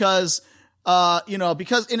him because, you know,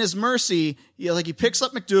 because in his mercy, he picks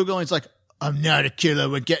up McDougal and he's like, I'm not a killer.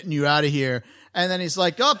 We're getting you out of here. And then he's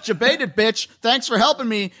like, oh, jebaited, bitch. Thanks for helping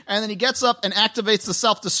me. And then he gets up and activates the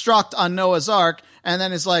self-destruct on Noah's Ark. And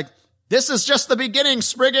then he's like, this is just the beginning,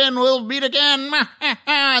 Spriggan. We'll meet again.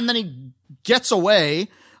 And then he gets away, you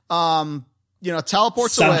know,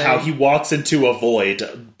 teleports away. Somehow he walks into a void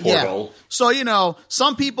portal. Yeah. So, you know,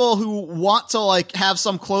 some people who want to, like, have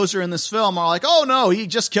some closure in this film are like, oh, no, he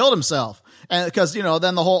just killed himself. And because, you know,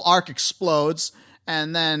 then the whole arc explodes.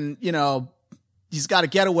 And then, you know, he's got to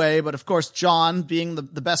get away, but of course, John, being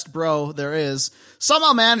the best bro there is,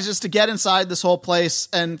 somehow manages to get inside this whole place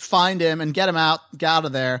and find him and get him out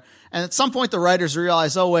of there. And at some point, the writers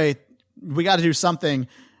realize, oh, wait, we got to do something.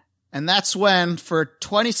 And that's when, for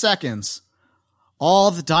 20 seconds,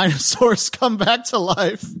 all the dinosaurs come back to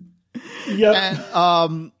life. Yep.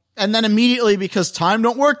 And then immediately, because time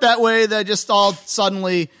don't work that way, they just all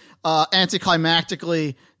suddenly,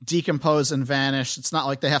 anticlimactically decompose and vanish. It's not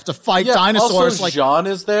like they have to fight dinosaurs. Also, like John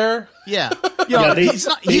is there. Yeah, you know, he's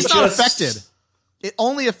not affected. It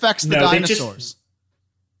only affects the dinosaurs.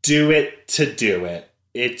 Do it to do it.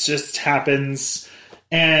 It just happens,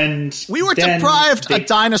 and we were deprived a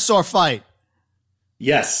dinosaur fight.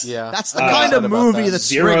 Yes, yeah, that's the kind of movie that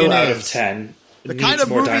 0 out of 10. The kind of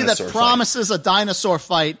movie that promises a dinosaur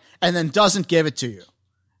fight and then doesn't give it to you.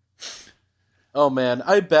 Oh man,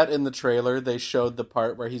 I bet in the trailer they showed the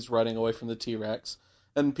part where he's running away from the T-Rex,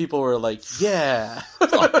 and people were like, "Yeah,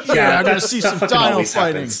 yeah, I'm gonna see some dino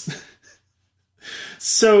fighting."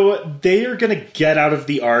 So they are gonna get out of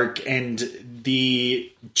the Ark, and the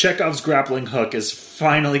Chekhov's grappling hook is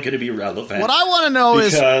finally gonna be relevant. What I want to know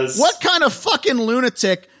is what kind of fucking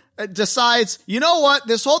lunatic decides, you know what,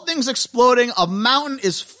 this whole thing's exploding, a mountain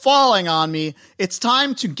is falling on me, it's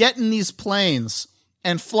time to get in these planes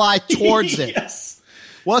and fly towards it. Yes.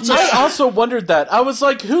 I also wondered that. I was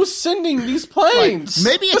like, who's sending these planes?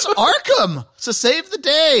 Like, maybe it's Arkham to save the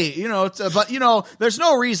day, you know, but, you know, there's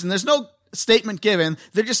no reason. There's no statement given.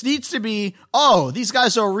 There just needs to be, oh, these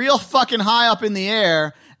guys are real fucking high up in the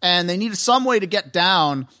air and they need some way to get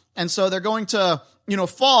down. And so they're going to, you know,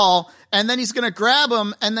 fall, and then he's going to grab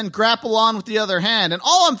them and then grapple on with the other hand. And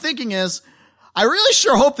all I'm thinking is, I really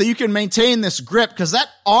sure hope that you can maintain this grip, because that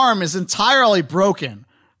arm is entirely broken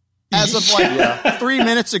as of like 3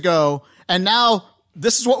 minutes ago. And now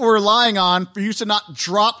this is what we're relying on for you to not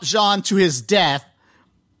drop Jean to his death.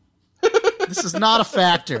 This is not a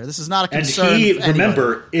factor. This is not a concern. And he,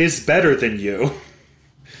 remember, is better than you.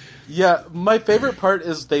 Yeah, my favorite part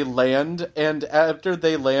is they land, and after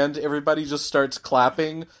they land, everybody just starts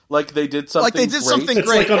clapping like they did something great. It's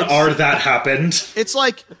like on R that happened. It's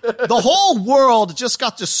like the whole world just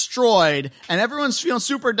got destroyed, and everyone's feeling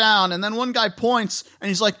super down, and then one guy points, and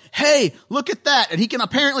he's like, hey, look at that, and he can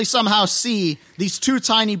apparently somehow see these two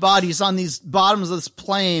tiny bodies on these bottoms of this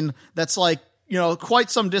plane that's like, you know, quite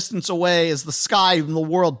some distance away as the sky and the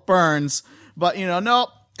world burns, but, you know, nope.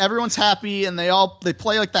 Everyone's happy, and they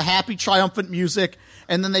play like the happy, triumphant music,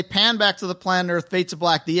 and then they pan back to the planet Earth, fade to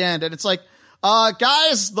black, the end, and it's like,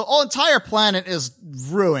 guys, the whole entire planet is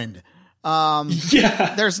ruined.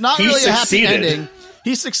 There's not really a happy ending.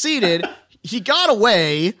 He succeeded. He got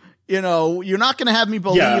away. You know, you're not going to have me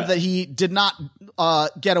believe that he did not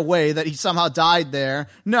get away, that he somehow died there.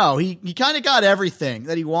 No, he kind of got everything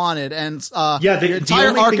that he wanted, and the entire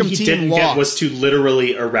only Arkham thing he team didn't lost. get was to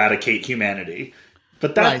literally eradicate humanity.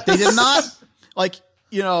 But that right, they did not, like,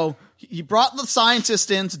 you know, he brought the scientist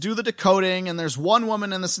in to do the decoding, and there's one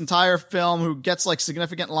woman in this entire film who gets like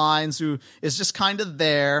significant lines, who is just kind of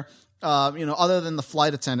there, other than the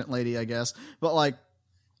flight attendant lady, I guess. But like,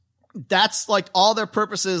 that's like all their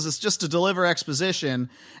purposes is just to deliver exposition.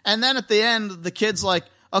 And then at the end, the kid's like,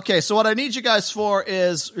 okay, so what I need you guys for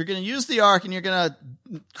is you're going to use the Ark and you're going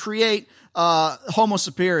to create Homo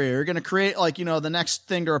superior. You're going to create like, the next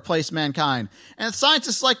thing to replace mankind. And the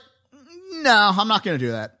scientist's like, no, I'm not going to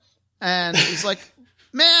do that. And he's like,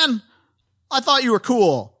 man, I thought you were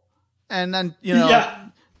cool. And then,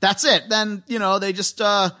 that's it. Then, they just,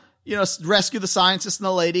 rescue the scientist and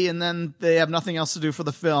the lady, and then they have nothing else to do for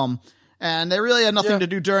the film. And they really had nothing to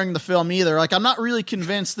do during the film either. Like, I'm not really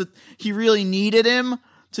convinced that he really needed him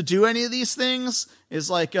to do any of these things. Is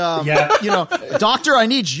like, doctor, I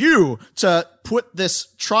need you to put this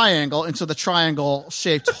triangle into the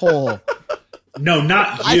triangle-shaped hole. No,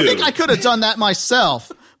 not you. I think I could have done that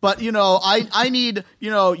myself. But, I need,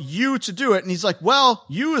 you to do it. And he's like, well,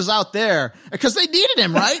 you is out there. Because they needed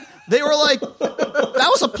him, right? They were like, that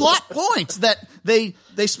was a plot point that they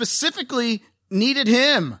specifically needed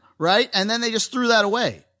him, right? And then they just threw that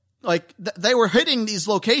away. Like, they were hitting these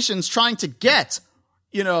locations trying to get,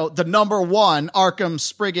 the number one Arkham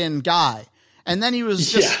Spriggan guy. And then he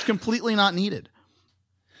was just completely not needed.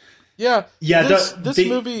 Yeah. This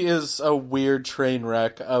movie is a weird train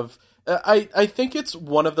wreck of... I think it's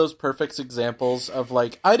one of those perfect examples of,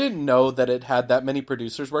 like, I didn't know that it had that many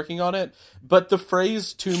producers working on it, but the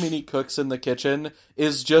phrase "too many cooks in the kitchen"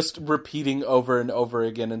 is just repeating over and over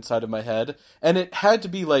again inside of my head. And it had to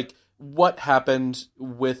be, like, what happened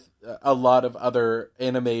with a lot of other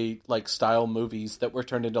anime, like, style movies that were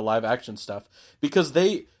turned into live action stuff. Because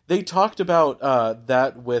they talked about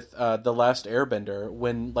that with The Last Airbender,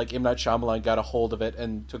 when, like, M. Night Shyamalan got a hold of it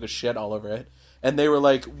and took a shit all over it. And they were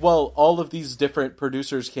like, well, all of these different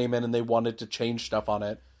producers came in and they wanted to change stuff on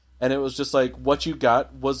it. And it was just like, what you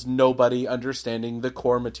got was nobody understanding the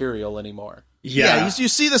core material anymore. Yeah, you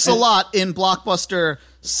see this a lot in blockbuster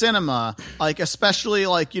cinema, like especially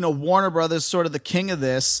like, Warner Brothers, sort of the king of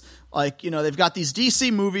this. Like, they've got these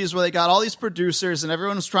DC movies where they got all these producers and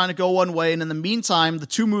everyone was trying to go one way. And in the meantime, the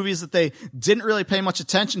two movies that they didn't really pay much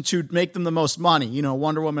attention to make them the most money,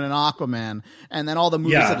 Wonder Woman and Aquaman. And then all the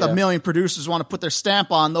movies that the million producers want to put their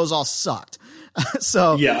stamp on, those all sucked.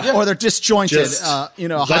 Or they're disjointed, Just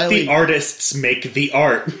let highly... the artists make the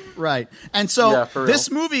art. Right. And so this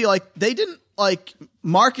movie, like, they didn't like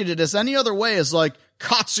market it as any other way as like,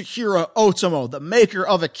 Katsuhiro Otomo, the maker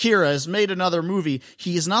of Akira, has made another movie.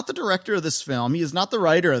 He is not the director of this film. He is not the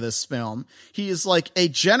writer of this film. He is like a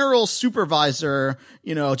general supervisor,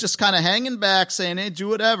 just kind of hanging back saying, hey, do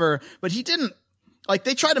whatever. But he didn't, like,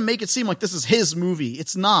 they try to make it seem like this is his movie.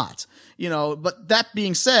 It's not, but that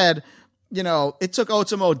being said, it took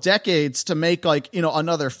Otomo decades to make like,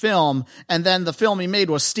 another film. And then the film he made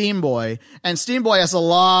was Steam Boy. And Steam Boy has a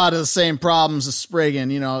lot of the same problems as Spriggan.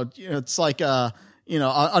 It's like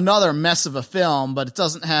another mess of a film, but it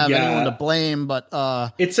doesn't have anyone to blame. But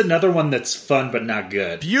it's another one that's fun but not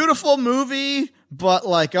good. Beautiful movie, but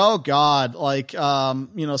like, oh god, like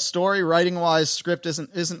story writing wise, script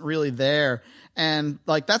isn't really there, and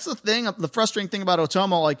like that's the thing. The frustrating thing about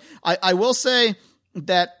Otomo, like I will say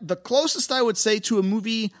that the closest I would say to a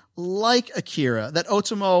movie like Akira that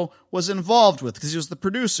Otomo was involved with, because he was the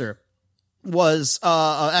producer, was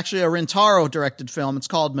actually a Rintaro directed film. It's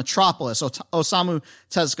called Metropolis, Osamu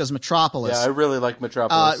Tezuka's Metropolis. Yeah, I really like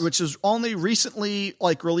Metropolis. Which was only recently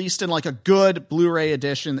like released in like a good Blu-ray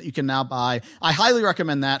edition that you can now buy. I highly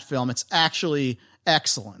recommend that film. It's actually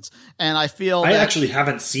excellent. And I feel I actually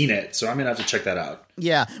haven't seen it, so I'm going to have to check that out.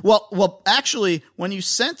 Yeah. Well, actually, when you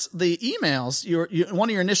sent the emails, one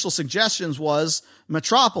of your initial suggestions was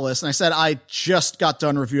Metropolis. And I said, I just got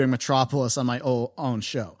done reviewing Metropolis on my own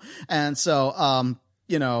show. And so,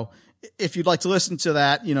 if you'd like to listen to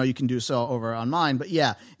that, you can do so over on mine. But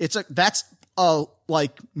yeah, that's a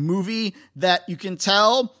like movie that you can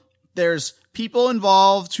tell there's people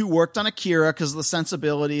involved who worked on Akira because the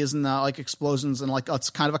sensibilities and the like explosions and like it's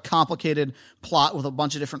kind of a complicated plot with a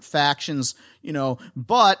bunch of different factions,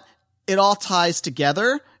 but it all ties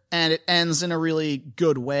together and it ends in a really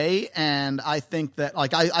good way. And I think that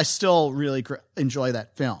like I still really enjoy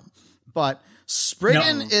that film, but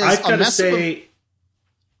Spriggan is I've got a mess to say.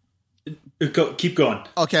 Keep going.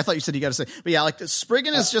 Okay, I thought you said you got to say, but yeah, like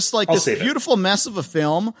Spriggan is just like this beautiful mess of a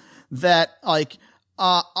film that like.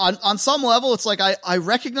 On some level, it's like I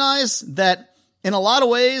recognize that in a lot of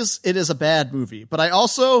ways it is a bad movie, but I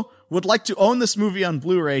also would like to own this movie on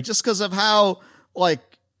Blu-ray just because of how like,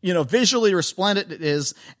 visually resplendent it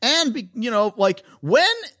is. And, like when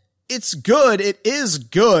it's good. It is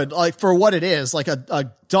good, like, for what it is, like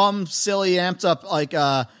a dumb, silly, amped up, like,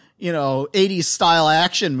 80s style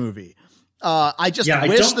action movie. I just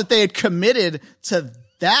wish that they had committed to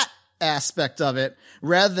that aspect of it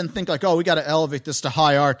rather than think like, oh, we got to elevate this to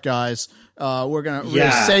high art, guys. We're going to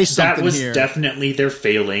really say something here. That was definitely their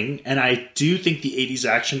failing. And I do think the 80s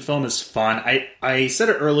action film is fun. I said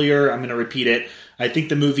it earlier. I'm going to repeat it. I think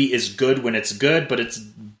the movie is good when it's good, but it's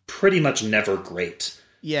pretty much never great.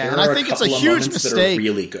 Yeah, and I think it's a huge mistake. That are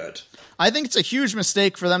really good. I think it's a huge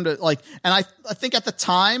mistake for them to, like, and I think at the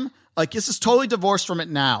time, like, this is totally divorced from it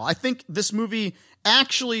now. I think this movie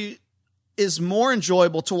actually is more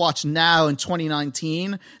enjoyable to watch now in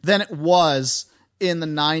 2019 than it was in the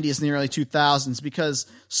 90s and the early 2000s, because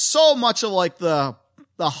so much of, like, the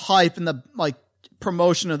hype and the, like,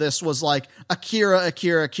 promotion of this was like Akira,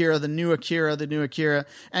 the new Akira.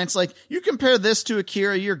 And it's like, you compare this to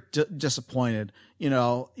Akira, you're disappointed. You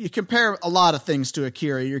know, you compare a lot of things to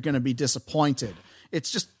Akira, you're going to be disappointed.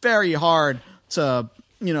 It's just very hard to,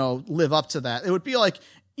 live up to that. It would be like,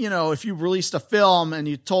 if you released a film and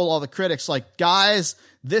you told all the critics, like, guys,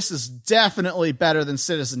 this is definitely better than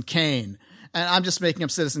Citizen Kane. And I'm just making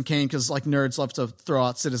up Citizen Kane because, like, nerds love to throw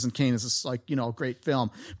out Citizen Kane as this, like, great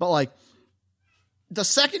film. But, like, the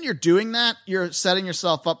second you're doing that, you're setting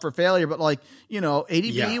yourself up for failure. But, like,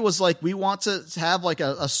 ADV was like, we want to have, like,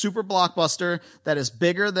 a super blockbuster that is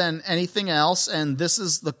bigger than anything else. And this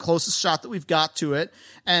is the closest shot that we've got to it.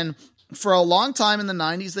 And for a long time in the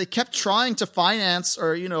 90s, they kept trying to finance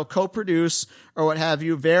or, co-produce or what have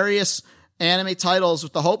you, various anime titles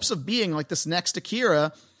with the hopes of being like this next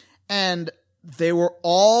Akira. And they were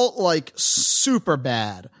all, like, super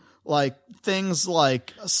bad. Like, things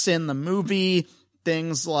like Sin the movie,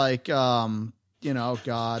 things like, there's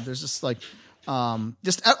just like,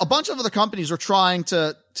 just a bunch of other companies were trying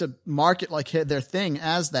to market, like, their thing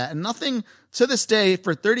as that. And nothing to this day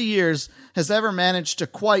for 30 years has ever managed to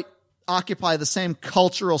quite occupy the same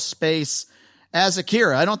cultural space as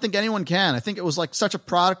Akira. I don't think anyone can. I think it was, like, such a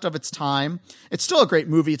product of its time. It's still a great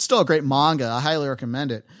movie. It's still a great manga. I highly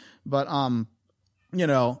recommend it. But,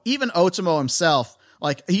 even Otomo himself,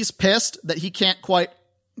 like, he's pissed that he can't quite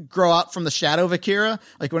grow out from the shadow of Akira.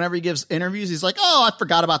 Like, whenever he gives interviews, he's like, oh, I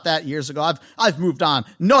forgot about that years ago. I've moved on.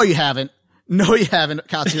 No, you haven't,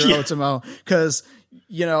 Katsuhiro Otomo. Cause,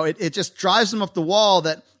 it just drives him up the wall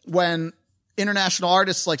that when international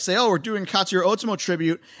artists, like, say, oh, we're doing Katsuhiro Otomo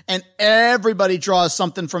tribute, and everybody draws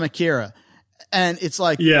something from Akira. And it's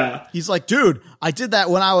like, he's like, dude, I did that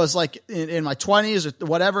when I was, like, in my 20s or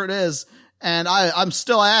whatever it is. And I'm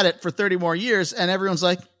still at it for 30 more years. And everyone's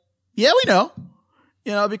like, yeah, we know.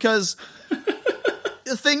 Because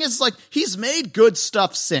the thing is, like, he's made good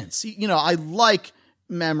stuff since. I like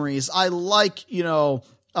Memories. I like, the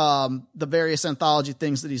various anthology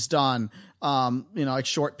things that he's done. Like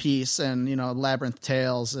Short Piece and, Labyrinth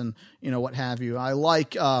Tales and, what have you. I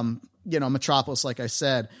like, Metropolis, like I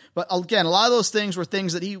said. But again, a lot of those things were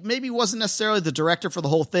things that he maybe wasn't necessarily the director for the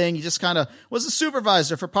whole thing. He just kind of was a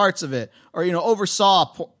supervisor for parts of it, or,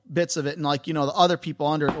 oversaw bits of it. And, like, the other people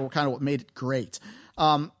under it were kind of what made it great.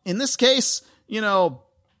 In this case,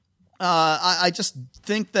 I just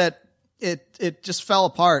think that it just fell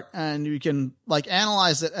apart, and you can, like,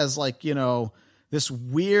 analyze it as, like, this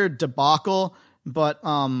weird debacle. But,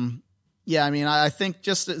 I think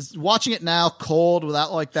just as watching it now cold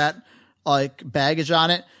without, like, that, like, baggage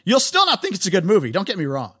on it, you'll still not think it's a good movie. Don't get me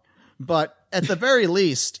wrong. But at the very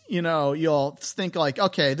least, you'll think, like,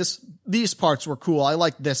 okay, these parts were cool. I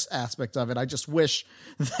like this aspect of it. I just wish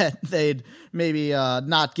that they'd maybe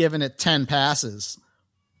not given it 10 passes.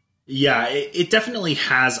 Yeah, it definitely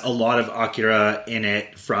has a lot of Akira in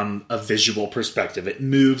it from a visual perspective. It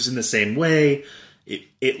moves in the same way.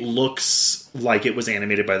 It looks like it was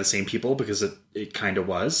animated by the same people, because it kind of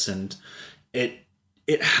was. And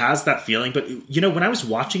it has that feeling. But, when I was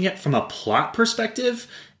watching it from a plot perspective,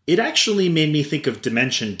 it actually made me think of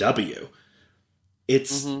Dimension W.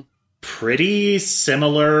 It's pretty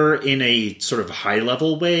similar in a sort of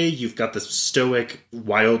high-level way. You've got the stoic,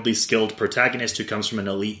 wildly skilled protagonist who comes from an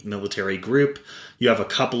elite military group. You have a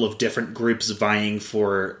couple of different groups vying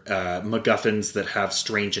for MacGuffins that have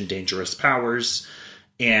strange and dangerous powers.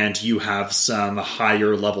 And you have some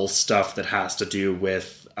higher-level stuff that has to do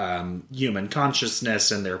with human consciousness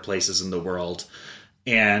and their places in the world.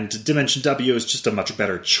 And Dimension W is just a much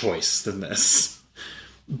better choice than this.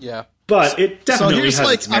 Yeah. But it definitely has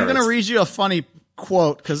its merits. I'm going to read you a funny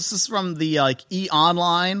quote, because this is from the, like,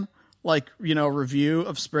 E-Online, like, review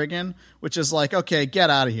of Spriggan, which is like, okay, get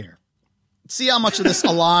out of here. See how much of this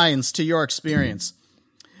aligns to your experience.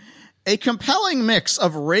 A compelling mix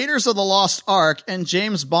of Raiders of the Lost Ark and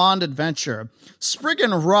James Bond adventure.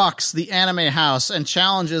 Spriggan rocks the anime house and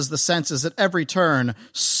challenges the senses at every turn.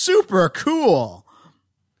 Super cool.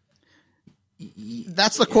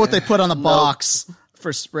 That's the quote they put on the box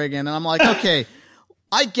for Spriggan. And I'm like, okay,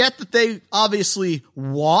 I get that they obviously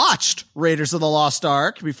watched Raiders of the Lost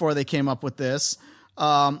Ark before they came up with this.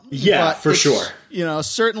 But for sure.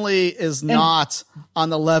 Certainly is not on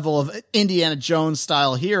the level of Indiana Jones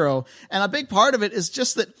style hero. And a big part of it is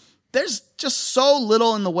just that there's just so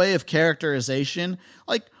little in the way of characterization.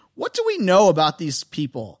 Like, what do we know about these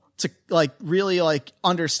people to really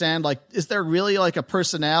understand? Like, is there really a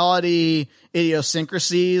personality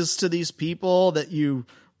idiosyncrasies to these people that you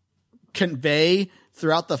convey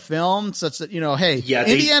throughout the film, such that,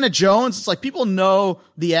 Indiana Jones, it's like people know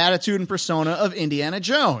the attitude and persona of Indiana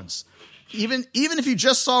Jones. Even if you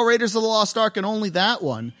just saw Raiders of the Lost Ark and only that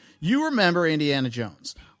one, you remember Indiana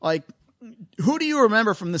Jones. Like, who do you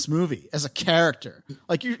remember from this movie as a character?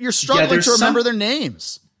 Like, you're struggling to remember their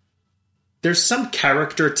names. There's some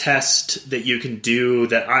character test that you can do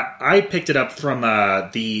that I picked it up from I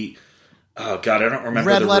don't remember.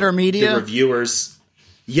 Red Letter Media? The reviewers.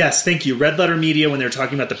 Yes, thank you. Red Letter Media, when they were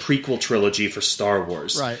talking about the prequel trilogy for Star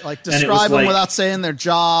Wars. Right, like describe them without saying their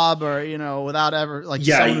job or, without ever,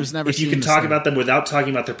 someone who's never seen if you can talk about them without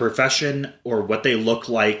talking about their profession or what they look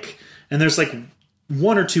like. And there's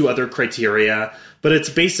one or two other criteria, but it's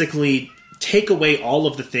basically take away all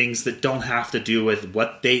of the things that don't have to do with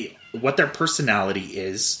what their personality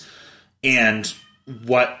is and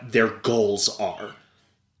what their goals are.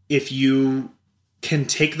 If you can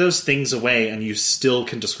take those things away and you still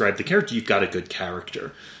can describe the character, you've got a good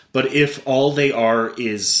character. But if all they are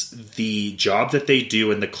is the job that they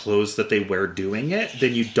do and the clothes that they wear doing it,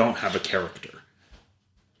 then you don't have a character.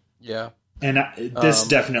 Yeah. And this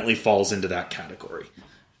definitely falls into that category.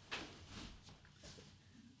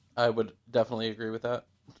 I would definitely agree with that.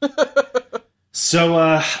 So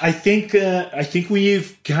I think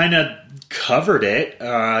we've kind of covered it.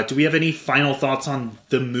 Do we have any final thoughts on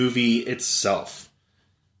the movie itself?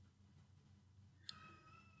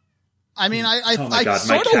 I mean, oh my God,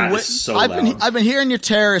 my cat is so loud. I've been hearing your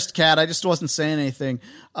terrorist cat. I just wasn't saying anything.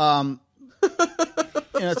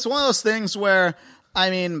 It's one of those things where,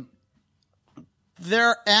 I mean, there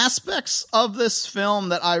are aspects of this film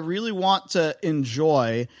that I really want to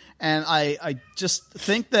enjoy, and I just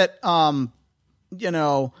think that,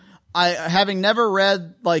 having never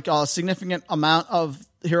read a significant amount of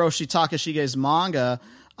Hiroshi Takashige's manga,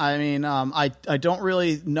 I mean, I don't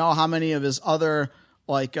really know how many of his other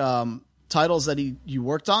titles that he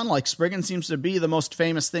worked on. Like Spriggan seems to be the most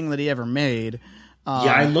famous thing that he ever made.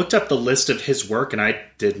 I looked up the list of his work and I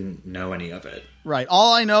didn't know any of it. Right.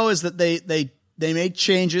 All I know is that they made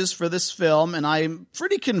changes for this film, and I'm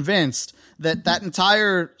pretty convinced that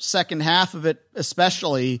entire second half of it,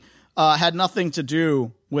 especially, had nothing to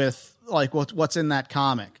do with what's in that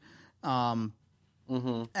comic. And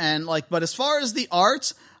but as far as the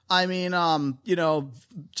art, I mean,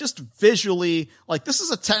 just visually, this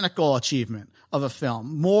is a technical achievement of a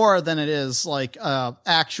film more than it is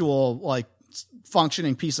actual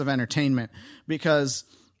functioning piece of entertainment, because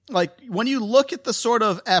when you look at the sort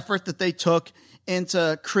of effort that they took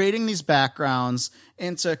into creating these backgrounds,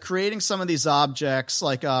 into creating some of these objects,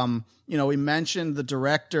 we mentioned the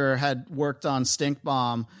director had worked on Stink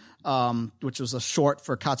Bomb, which was a short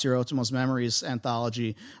for Katsuro Otomo's Memories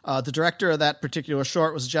anthology. The director of that particular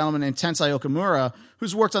short was a gentleman named Tensai Okamura,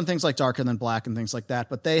 who's worked on things like Darker Than Black and things like that.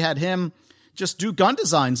 But they had him just do gun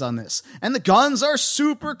designs on this. And the guns are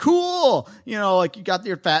super cool. You got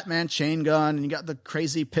your Fat Man chain gun, and you got the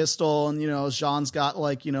crazy pistol, and, Jean's got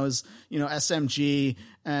his, SMG.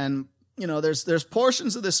 And, there's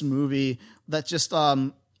portions of this movie that just,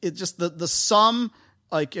 the sum,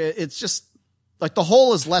 it's just, the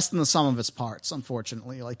whole is less than the sum of its parts,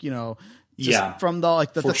 unfortunately. From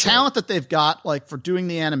the talent that they've got, for doing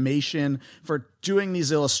the animation, for doing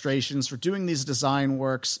these illustrations, for doing these design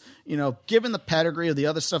works, given the pedigree of the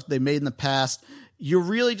other stuff they made in the past, you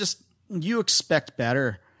really you expect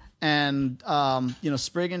better. And,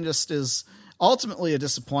 Spriggan just is ultimately a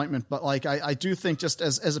disappointment. But I do think just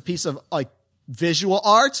as a piece of visual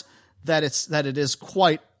art that it is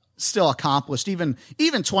quite still accomplished, even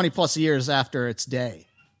 20 plus years after its day.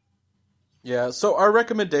 Yeah, so our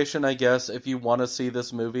recommendation, I guess, if you want to see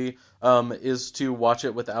this movie, is to watch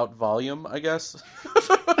it without volume, I guess.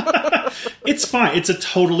 It's fine. It's a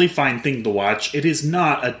totally fine thing to watch. It is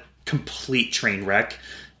not a complete train wreck.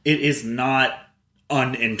 It is not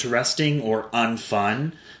uninteresting or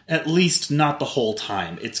unfun, at least not the whole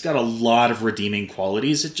time. It's got a lot of redeeming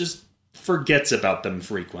qualities. It just forgets about them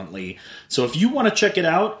frequently. So if you want to check it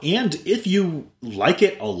out, and if you like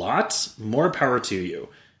it a lot, more power to you.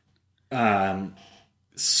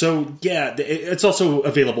 So yeah, it's also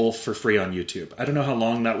available for free on YouTube. I don't know how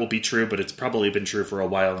long that will be true, but it's probably been true for a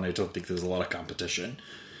while, and I don't think there's a lot of competition.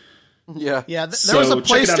 Yeah. Yeah, there was a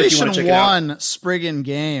PlayStation 1 Spriggan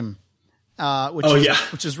game,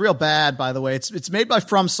 which is real bad, by the way. It's made by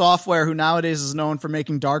From Software, who nowadays is known for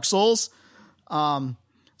making Dark Souls.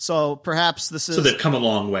 So perhaps this is... So they've come a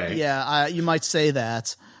long way. Yeah, you might say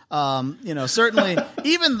that. Certainly,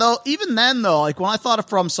 even then though, like when I thought of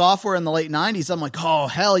From Software in the late 90s, I'm like, oh,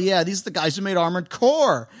 hell yeah, these are the guys who made Armored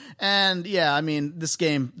Core. And yeah, I mean, the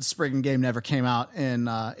Spriggan game never came out in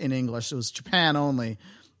English. It was Japan only.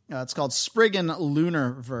 It's called Spriggan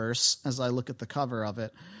Lunarverse, as I look at the cover of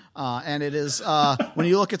it. And it is, when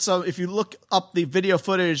you look at if you look up the video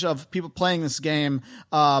footage of people playing this game,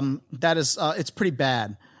 that is, it's pretty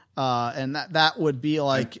bad. And that would be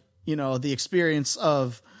like, the experience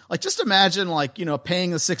of, like, just imagine, like,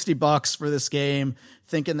 paying the $60 for this game,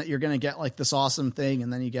 thinking that you're going to get like this awesome thing.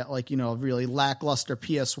 And then you get like, a really lackluster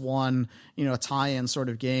PS1, tie-in sort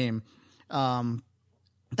of game.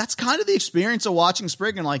 That's kind of the experience of watching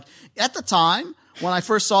Spriggan. Like at the time when I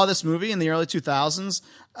first saw this movie in the early 2000s,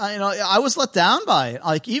 I was let down by it.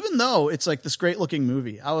 Like, even though it's like this great looking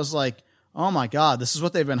movie, I was like, oh my God, this is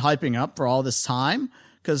what they've been hyping up for all this time.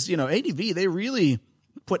 Cause ADV, they really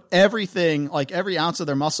put everything, like every ounce of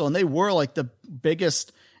their muscle, and they were like the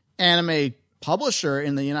biggest anime publisher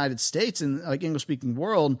in the United States in like English speaking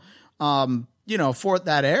world, for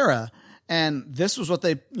that era. And this was what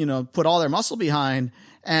they, put all their muscle behind.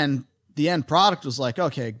 And the end product was like,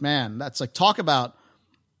 okay, man, that's like, talk about,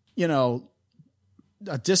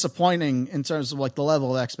 disappointing in terms of like the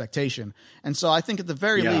level of expectation. And so I think at the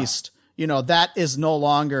very least, that is no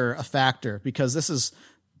longer a factor, because this is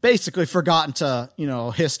basically forgotten to,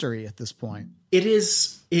 history at this point. It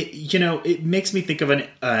is, it makes me think of an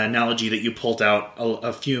analogy that you pulled out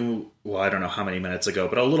a few, I don't know how many minutes ago,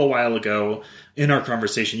 but a little while ago in our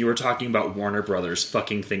conversation, you were talking about Warner Brothers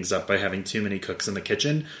fucking things up by having too many cooks in the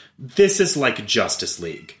kitchen. This is like Justice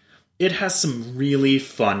League. It has some really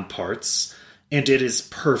fun parts, and it is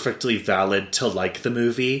perfectly valid to like the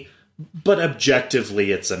movie, but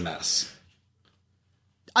objectively it's a mess.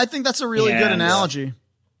 I think that's a really good analogy.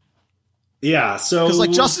 Yeah, so... Because, like,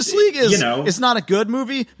 Justice League is not a good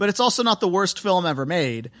movie, but it's also not the worst film ever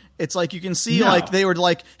made. It's like, you can see, like, they were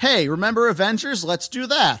like, hey, remember Avengers? Let's do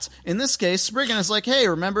that. In this case, Spriggan is like, hey,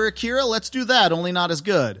 remember Akira? Let's do that, only not as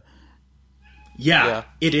good. Yeah,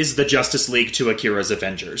 it is the Justice League to Akira's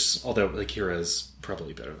Avengers. Although Akira is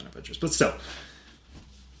probably better than Avengers, but still.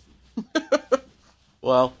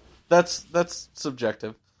 Well, that's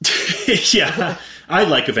subjective. Yeah, I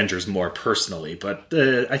like Avengers more personally, but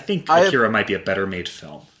I think Akira might be a better made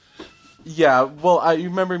film. Yeah, well, you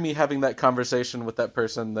remember me having that conversation with that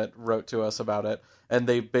person that wrote to us about it, and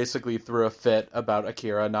they basically threw a fit about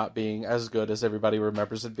Akira not being as good as everybody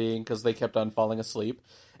remembers it being, because they kept on falling asleep.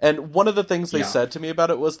 And one of the things they said to me about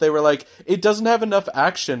it was, they were like, it doesn't have enough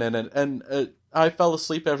action in it, and I fell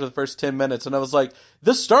asleep after the first 10 minutes, and I was like,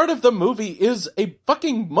 the start of the movie is a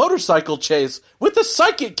fucking motorcycle chase with a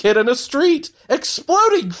psychic kid in a street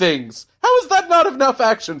exploding things. How is that not enough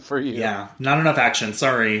action for you? Yeah, not enough action.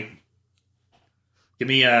 Sorry. Give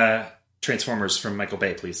me Transformers from Michael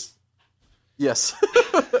Bay, please. Yes.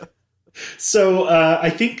 So I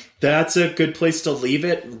think that's a good place to leave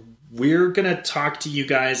it. We're going to talk to you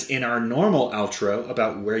guys in our normal outro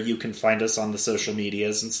about where you can find us on the social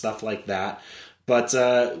medias and stuff like that. But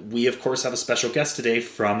we, of course, have a special guest today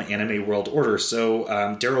from Anime World Order. So,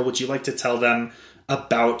 Daryl, would you like to tell them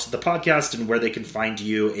about the podcast and where they can find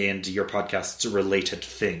you and your podcast's related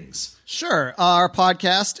things? Sure. Our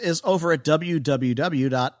podcast is over at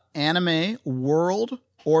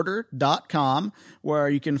www.animeworldorder.com, where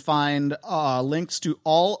you can find links to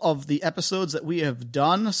all of the episodes that we have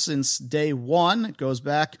done since day one. It goes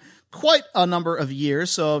back quite a number of years.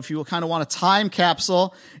 So if you kind of want a time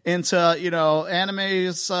capsule into,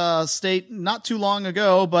 anime's state not too long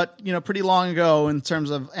ago, but, pretty long ago in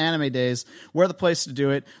terms of anime days, we're the place to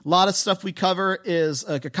do it. A lot of stuff we cover is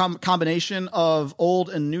like a combination of old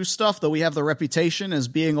and new stuff, though we have the reputation as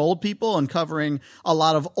being old people and covering a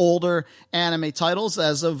lot of older anime titles.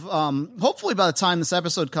 As of, hopefully by the time this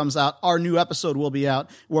episode comes out, our new episode will be out,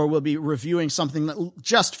 where we'll be reviewing something that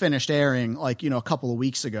just finished airing, like, a couple of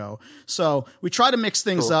weeks ago. So we try to mix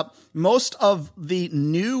things up. Most of the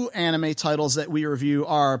new anime titles that we review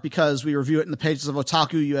are because we review it in the pages of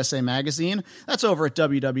Otaku USA magazine. That's over at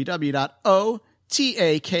www.otaku.com.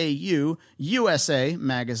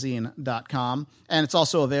 TAKUUSAmagazine.com. And it's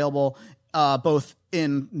also available both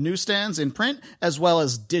in newsstands, in print, as well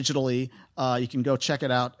as digitally. You can go check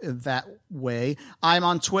it out that way. I'm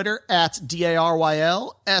on Twitter at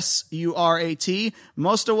DARYLSURAT.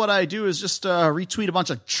 Most of what I do is just retweet a bunch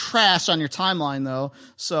of trash on your timeline, though.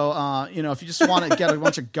 So, if you just want to get a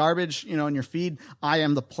bunch of garbage, in your feed, I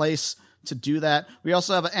am the place to do that. We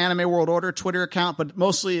also have an Anime World Order Twitter account, but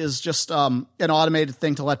mostly is just an automated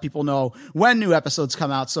thing to let people know when new episodes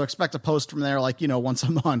come out. So expect a post from there once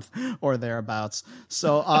a month or thereabouts.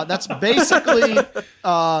 So that's basically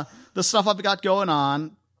the stuff I've got going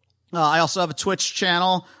on. I also have a Twitch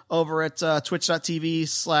channel over at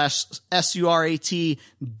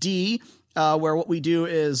twitch.tv/SURATD, where what we do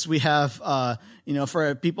is we have,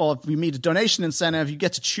 for people, if we meet a donation incentive, you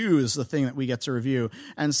get to choose the thing that we get to review.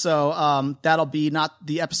 And so that'll be not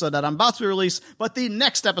the episode that I'm about to release, but the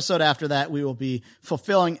next episode after that, we will be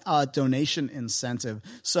fulfilling a donation incentive.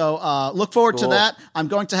 So look forward to that. I'm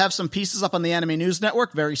going to have some pieces up on the Anime News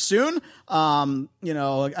Network very soon.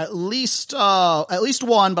 At least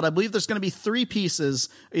one, but I believe there's going to be 3 pieces,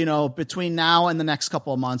 between now and the next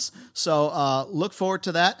couple of months. So look forward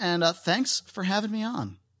to that. And thanks for having me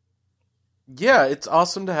on. Yeah, it's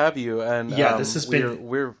awesome to have you. And this has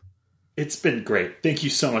been it's been great. Thank you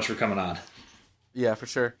so much for coming on. Yeah, for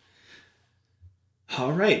sure.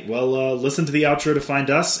 All right. Well, listen to the outro to find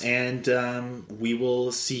us, and we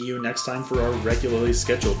will see you next time for our regularly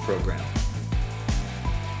scheduled program.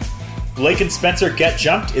 Blake and Spencer Get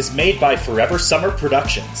Jumped is made by Forever Summer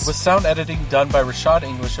Productions, with sound editing done by Rashad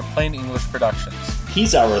English of Plain English Productions.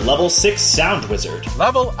 He's our level 6 sound wizard.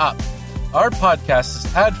 Level up! Our podcast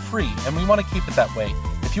is ad-free, and we want to keep it that way.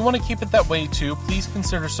 If you want to keep it that way, too, please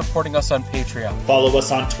consider supporting us on Patreon. Follow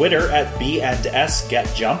us on Twitter at B&S Get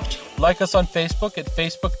Jumped. Like us on Facebook at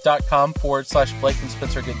facebook.com/Blake and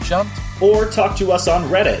Spencer Get Jumped. Or talk to us on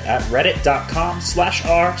Reddit at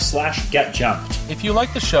reddit.com/r/getjumped. If you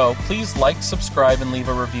like the show, please like, subscribe, and leave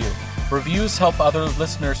a review. Reviews help other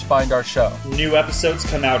listeners find our show. New episodes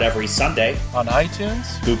come out every Sunday on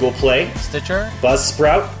iTunes, Google Play, Stitcher,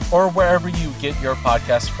 Buzzsprout, or wherever you get your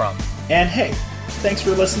podcasts from. And hey, thanks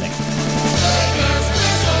for listening.